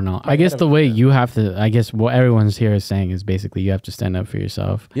now. I don't know. I guess the way you have to, I guess what everyone's here is saying is basically you have to stand up for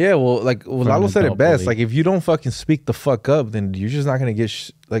yourself. Yeah, well, like Lalo said it best. Like if you don't fucking speak the fuck up, then you're just not gonna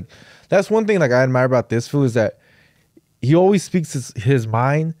get like. That's one thing like I admire about this fool is that he always speaks his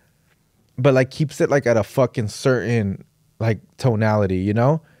mind, but like keeps it like at a fucking certain like tonality, you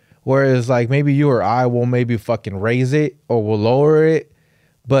know. Whereas like maybe you or I will maybe fucking raise it or will lower it.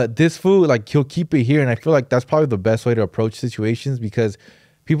 But this fool, like, he'll keep it here. And I feel like that's probably the best way to approach situations because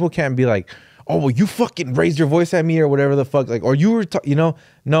people can't be like, oh, well, you fucking raised your voice at me or whatever the fuck. Like, or you were, you know,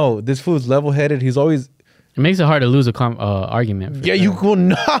 no, this fool's level-headed. He's always... It makes it hard to lose a argument. Yeah, you will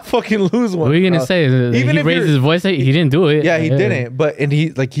not fucking lose one. What are you going to say? Even he raised his voice, he didn't do it. Yeah, he didn't. But, and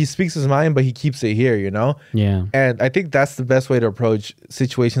he speaks his mind, but he keeps it here, you know? Yeah. And I think that's the best way to approach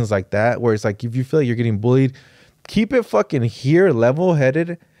situations like that, where it's like, if you feel like you're getting bullied, keep it fucking here,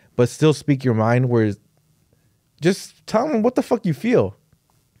 level-headed, but still speak your mind. Where just tell them what the fuck you feel,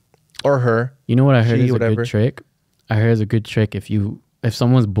 or her. You know what I heard is a good trick. I heard is a good trick if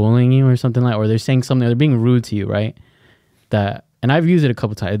someone's bullying you or something like, or they're saying something, they're being rude to you, right? That, and I've used it a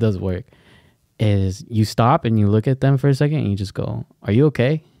couple times. It does work. Is you stop and you look at them for a second and you just go, "Are you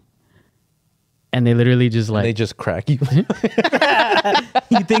okay?" And they literally just like they just crack you. You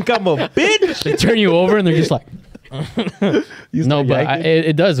think I'm a bitch? They turn you over and they're just like. No, but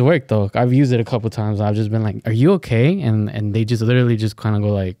it does work though. I've used it a couple times. I've just been like, "Are you okay?" And they just literally just kind of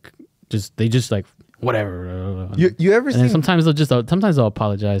go like, they just like whatever. You ever seen? Sometimes they'll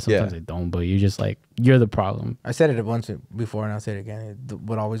apologize. Sometimes they don't. But you're just like, you're the problem. I said it once before and I'll say it again.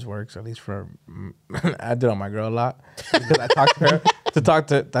 What always works, at least for I do it on my girl a lot because I talk to her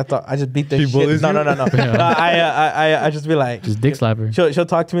I just beat the shit. No. I just be like, just dick slap her. She'll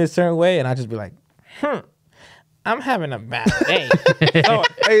talk to me a certain way and I just be like, I'm having a bad day.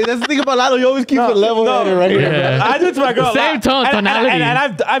 Hey, that's the thing about Lalo. You always keep it level headed right here. Yeah. I do it to my girl. Same tone, tonality.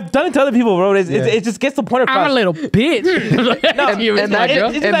 And I've done it to other people, bro. It just gets the point across. I'm a little bitch.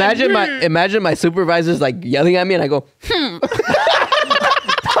 Imagine my supervisor's like yelling at me, and I go,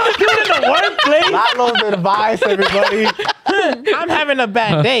 Do it in the workplace. Lalo's advice, everybody. I'm having a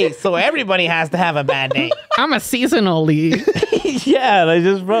bad day, so everybody has to have a bad day. I'm a seasonal lead. Yeah, like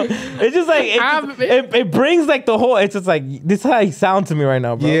just bro. It's just like it brings like the whole. It's just like this is how you sound to me right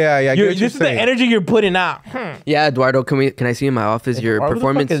now, bro. Yeah. This is the energy you're putting out. Yeah, Eduardo, can I see you in my office? Your performance.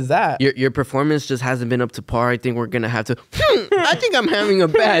 What the fuck is that? Your performance just hasn't been up to par. I think we're gonna have to. I think I'm having a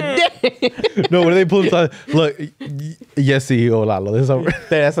bad day. No, when they pull aside, look, yes, CEO Lalo.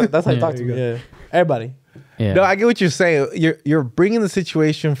 That's how you talk to me. Yeah, everybody. Yeah. No, I get what you're saying. You're bringing the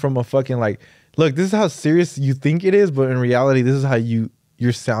situation from a fucking like, look, this is how serious you think it is, but in reality, this is how you're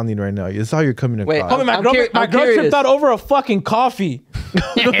sounding right now. This is how you're coming across. Wait, Homie, my girl tripped out over a fucking coffee. Go,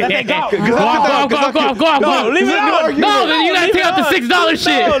 leave it on. No, then you gotta take out the $6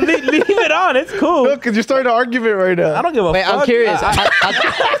 shit. No, leave it on. It's cool. Look, because you're starting an argument right now. I don't give a fuck. Wait, I'm curious.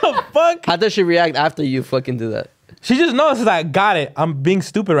 Fuck. How does she react after you fucking do that? She just notices I got it. I'm being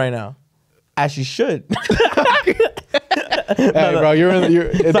stupid right now, as she should. Hey,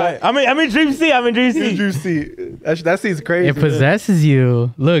 bro, Sorry. I'm in Dream C. I'm in Dream C. You see, that seems crazy. It possesses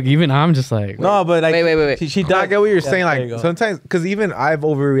you. Look, even I'm just like, No, but like, Wait. She No, does. I get what you're Yeah, saying. there you Like go. sometimes, because even I've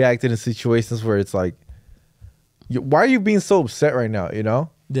overreacted in situations where it's like, why are you being so upset right now? You know?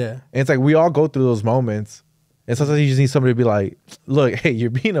 Yeah. And it's like we all go through those moments, and sometimes you just need somebody to be like, "Look, hey, you're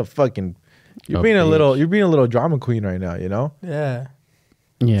being a little drama queen right now." You know? Yeah.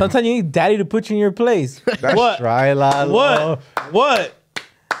 yeah. Sometimes you need daddy to put you in your place. That's What? right, Lalo. What?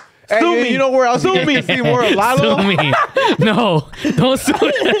 Hey, Sue me. you know where else you can see more of Lalo? Sue me. No, don't sue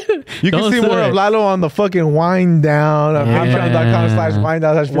me. You can Don't see sue more it. of Lalo on the fucking wind down on Yeah. patreon.com/wind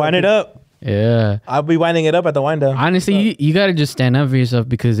down. Wind it up. Yeah. I'll be winding it up at the wind down. Honestly, you gotta just stand up for yourself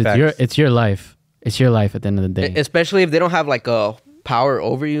because it's your life. It's your life at the end of the day. Especially if they don't have like a power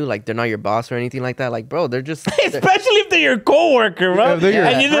over you, like they're not your boss or anything like that. Like, bro, they're just. Especially if they're your coworker, bro. Yeah, if they're your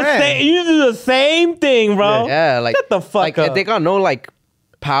and friend. you do the same thing, bro. Yeah, like Shut the fuck like, up. They got no like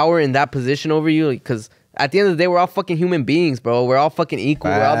power in that position over you because at the end of the day, we're all fucking human beings, bro. We're all fucking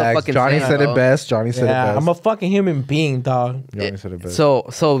equal. We're all the fucking Johnny same, said bro. it best. Johnny said it Yeah, best. I'm a fucking human being, dog. Johnny said it best. So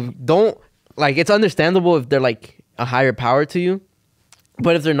don't like. It's understandable if they're like a higher power to you,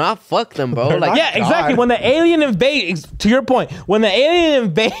 but if they're not, fuck them, bro. Like, Yeah, exactly. God. When the alien invasion, to your point, when the alien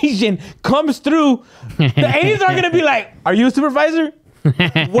invasion comes through, the aliens are gonna be like, "Are you a supervisor?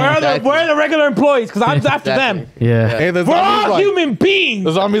 Where are the regular employees? Because I'm after them. yeah. Hey, the We're zombie's all like, human beings.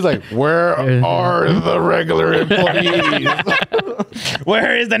 the zombie's like, where are the regular employees?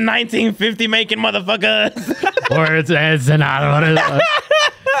 Where is the 1950 making motherfuckers?" Or it's an I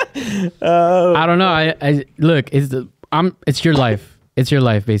don't know. I look. It's your life. It's your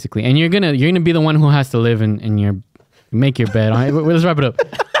life basically, and you're gonna be the one who has to live in your make your bed. All right, let's wrap it up.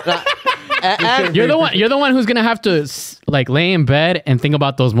 and You're the one who's gonna have to like lay in bed and think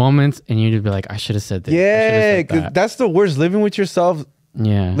about those moments, and you just be like, I should have said this. I Yeah, should've said 'cause that. that's the worst. Living with yourself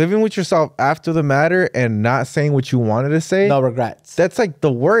after the matter and not saying what you wanted to say. No regrets. That's like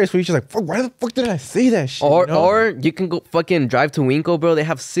the worst. Where you're just like, fuck, why the fuck did I say that shit? or you know? or you can go fucking drive to Winco, bro. They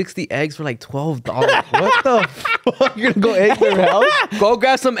have 60 eggs for like $12. What the fuck? You're gonna go egg their house? Go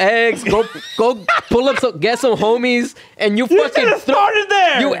grab some eggs. Go pull up get some homies, and you You fucking should have started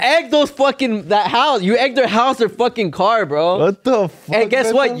there. You egg that house. You egg their house, their fucking car, bro. What the fuck? And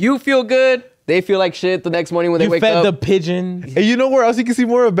guess what? Beto? You feel good. They feel like shit the next morning when they You wake fed up. the pigeon. And you know where else you can see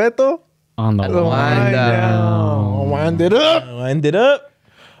more of Beto? on the The line. wind down. Wind it up. Wind it up.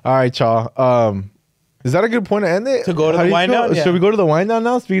 All right, y'all. Is that a good point to end it? To go to How the do you wind feel? down? Yeah. Should we go to the wind down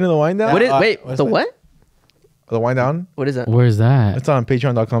now? Speaking of the wind down, What is? Wait, what's the that? what? the wind down. What is that? Where's that? It's on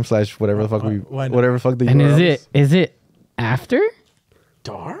patreon.com/whatever the fuck wind down. whatever the fuck the And URL is it after?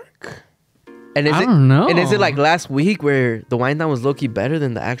 Dark. And is I it? don't know. And is it like last week where the wind down was low key better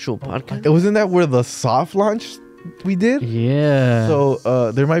than the actual podcast? It wasn't that where the soft launch we did. Yeah.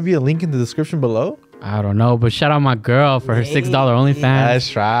 So there might be a link in the description below. I don't know, but shout out my girl for her $6 OnlyFans.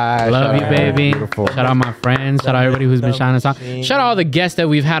 That's right. Love you, baby. Beautiful. Shout out my friends. Shout out everybody who's been shouting us out. Shout out all the guests that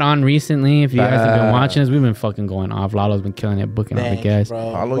we've had on recently. If you guys have been watching us, we've been fucking going off. Lalo's been killing it, booking all the guests.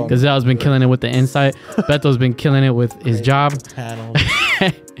 Follow you. Gazelle's been killing it with the insight. Beto's been killing it with his job. Panels.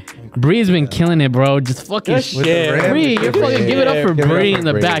 Bree's been killing it, bro. Just fucking Good shit. Bree, you're fucking give it up for Give it up Bree for in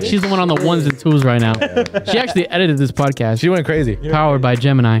the Bree. back. She's the one on the ones and twos right now. She actually edited this podcast. She went crazy. Powered by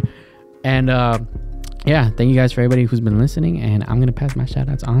Gemini. And yeah, thank you guys for everybody who's been listening. And I'm gonna pass my shout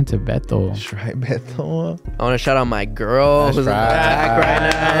outs on to Beto. That's right, Beto. I want to shout out my girl That's who's in the back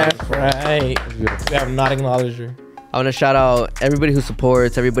right now. That's right. We have not acknowledged her. I want to shout out everybody who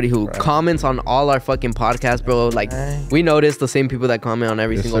supports, everybody who comments on all our fucking podcasts, bro. Like, Right. we notice the same people that comment on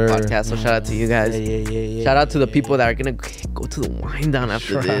every Yes, single sir. podcast. So shout out to you guys. Yeah. Shout out to the people that are gonna go to the wind down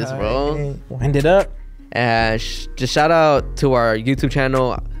after this, bro. Wind it up. And just shout out to our YouTube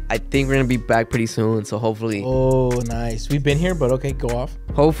channel. I think we're gonna be back pretty soon. So hopefully, Oh, nice. We've been here, but okay, go off.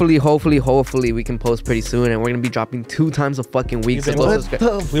 hopefully we can post pretty soon. And we're gonna be dropping 2 times a fucking week. So You've go been-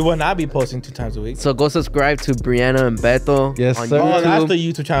 subscribe. We will not be posting 2 times a week. So go subscribe to Brianna and Beto Yes, on sir. Oh, that's YouTube. the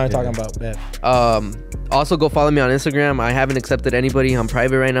YouTube channel I'm talking about. Bet. Also go follow me on Instagram. I haven't accepted anybody. I'm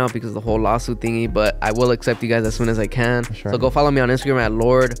private right now because of the whole lawsuit thingy, but I will accept you guys as soon as I can. Sure. So go follow me on Instagram at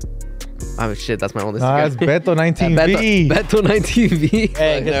Lord. Oh shit, that's my old Nah, Instagram. it's Beto19V. Beto9TV.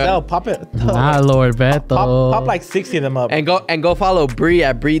 Hey, Gazelle, pop it. My Lord Beto. Pop like 60 of them up. And go follow Bree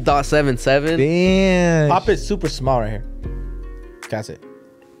at Bree.77. Damn. Pop it super small right here. That's it.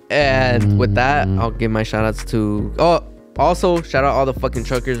 And with that, I'll give my shout outs to also shout out all the fucking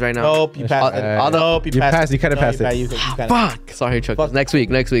truckers right now. Nope, you passed it. all the- Nope, You passed. You kinda passed it. You kinda Fuck. Sorry, truckers. Fuck. Next week.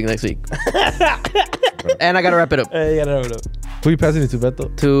 And I gotta wrap it up Hey, you gotta know. Who you passing it to,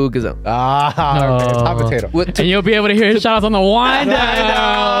 Beto? to Gazelle. Ah, okay. Hot potato. With- And you'll be able to hear his shout outs on the wind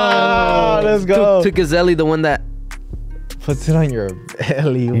down. Let's go. to Gazelle, the one that Puts it on your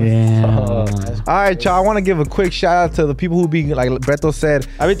belly. Yeah. All right, y'all. I want to give a quick shout out to the people who be like Beto said.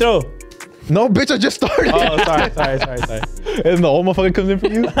 Arbitro. No, bitch, I just started. Oh, sorry. And the old motherfucker comes in for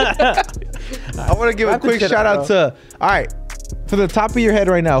you. I want to give a Wrap the quick shit shout up, out to. All right, for the top of your head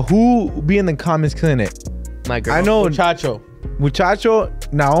right now, who be in the comments killing it? my girl. I know Muchacho. Muchacho,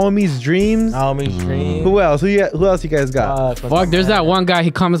 Naomi's Dreams. Naomi's Dream. Who else? Who else you guys got? Fuck, there's that one guy.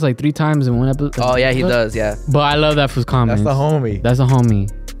 He comments like 3 times in one episode. Oh yeah, he does. Yeah. But I love that fool's comments. That's the homie. That's a homie.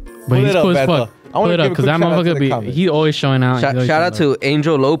 But Pull he's it up, cool as Beto. fuck. I wanna Pull it give up a because that quick shout out to motherfucker the be. comments. He always showing out. Shout out to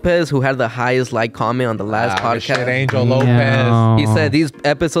Angel Lopez, who had the highest like comment on the last Shit, podcast. Angel Yeah. Lopez. He said these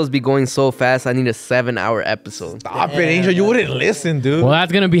episodes be going so fast. I need a 7-hour episode. Stop it, Angel. You wouldn't listen, dude. Well,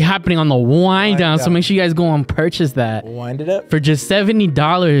 that's gonna be happening on the wind down. So make sure you guys go and purchase that Wind it up. for just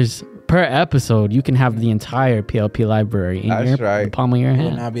 $70 per episode. You can have the entire PLP library in That's right. the palm of your Will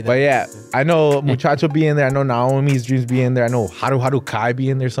hand. not be that But yeah, I know Muchacho be in there. I know Naomi's Dreams be in there. I know Haru Kai be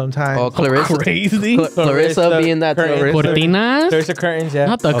in there sometimes. Oh, Clarissa. Crazy. Clarissa be in that too. Clarissa. Cortinas? There's the curtains, yeah.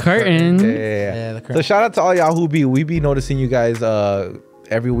 Not the Oh, curtain. Yeah. Yeah, the So curtains. shout out to all y'all who we be noticing you guys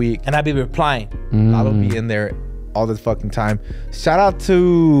every week. And I be replying. I'll be in there all this fucking time. Shout out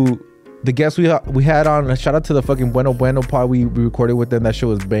to the guests we had on. Shout out to the fucking Bueno pod we recorded with them. That shit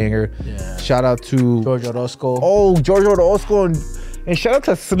was banger. Yeah. Shout out to George Orozco. Oh, George Orozco and shout out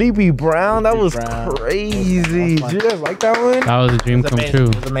to Sleepy Brown. That was Brown. crazy. That was fun. Did you guys like that one? That was a dream It was come amazing. true.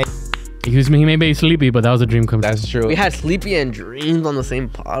 It was amazing. He may be sleepy, but that was a dream come That's true. true. We had Sleepy and Dreams on the same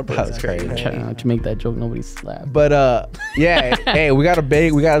pod. But That's it's crazy. crazy. Try to make that joke, nobody slapped. But yeah, hey, we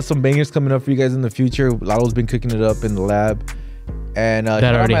got some bangers coming up for you guys in the future. Lalo's been cooking it up in the lab. And shout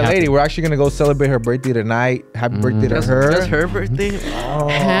out already my lady. happened. We're actually gonna go celebrate her birthday tonight. Happy birthday to That's her. her birthday.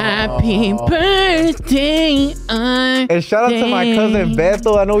 Happy birthday, And shout out to my cousin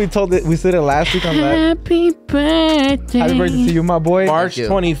Beto. I know we said it last week on that. Happy birthday. Happy birthday to you, my boy. March you.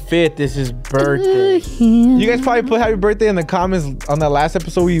 25th is his birthday. You guys probably put happy birthday in the comments on that last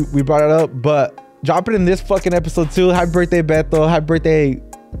episode we brought it up, but drop it in this fucking episode too. Happy birthday, Beto. Happy birthday.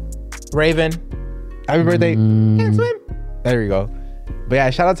 Raven. Happy birthday. Can't swim. There you go. But yeah,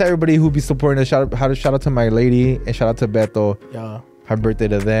 shout out to everybody who be supporting us. Shout out to my lady and shout out to Beto. Yeah. Happy birthday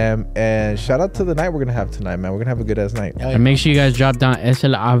to them. And shout out to the night we're gonna have tonight, man. We're gonna have a good ass night. And make sure you guys drop down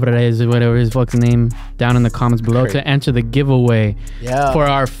SL Alvarez or whatever his fucking name down in the comments below to enter the giveaway Yeah. for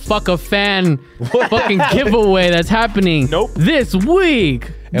our fuck a fan fucking giveaway that's happening this week.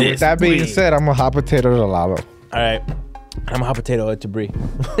 And with that being said, I'm a hot potato to Lalo. All right. I'm a hot potato to Brie.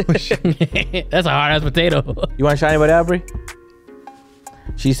 That's a hard ass potato. You want to shout anybody out, Brie?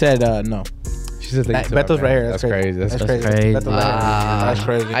 She said no. She said thank you to Beto's my right man. here. That's crazy. That's crazy. Beto's right here. That's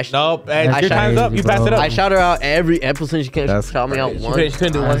crazy. Nope. Hey, I your time's up. You passed it up. I shout her out every episode. She can't That's shout me out crazy. once. She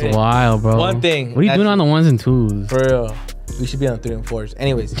couldn't do one That's thing. wild, bro. One thing. What are you doing on the ones and twos? For real. We should be on 3 and 4s.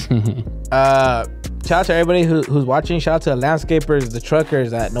 Anyways, shout out to everybody who's watching. Shout out to the landscapers, the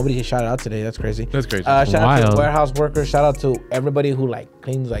truckers that nobody has shouted out today. That's crazy. That's crazy. Shout out to Wild. the warehouse workers. Shout out to everybody who like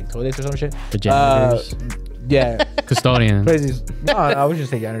cleans like toilets or some shit. The janitors. Yeah. Custodians. Crazy. No, I was just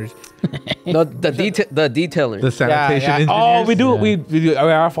saying janitors. The detailer. The sanitation engineers. Oh, we do. Yeah. We do. We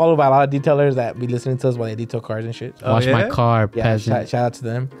are followed by a lot of detailers that be listening to us while they detail cars and shit. Wash my yeah? car, Yeah, peasant. shout out to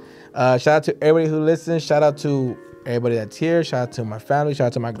them. Shout out to everybody who listens. Shout out to everybody that's here. Shout out to my family. Shout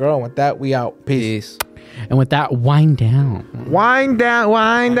out to my girl. And with that, we out. Peace. Peace. And with that, wind down. Wind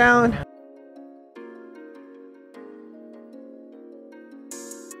down.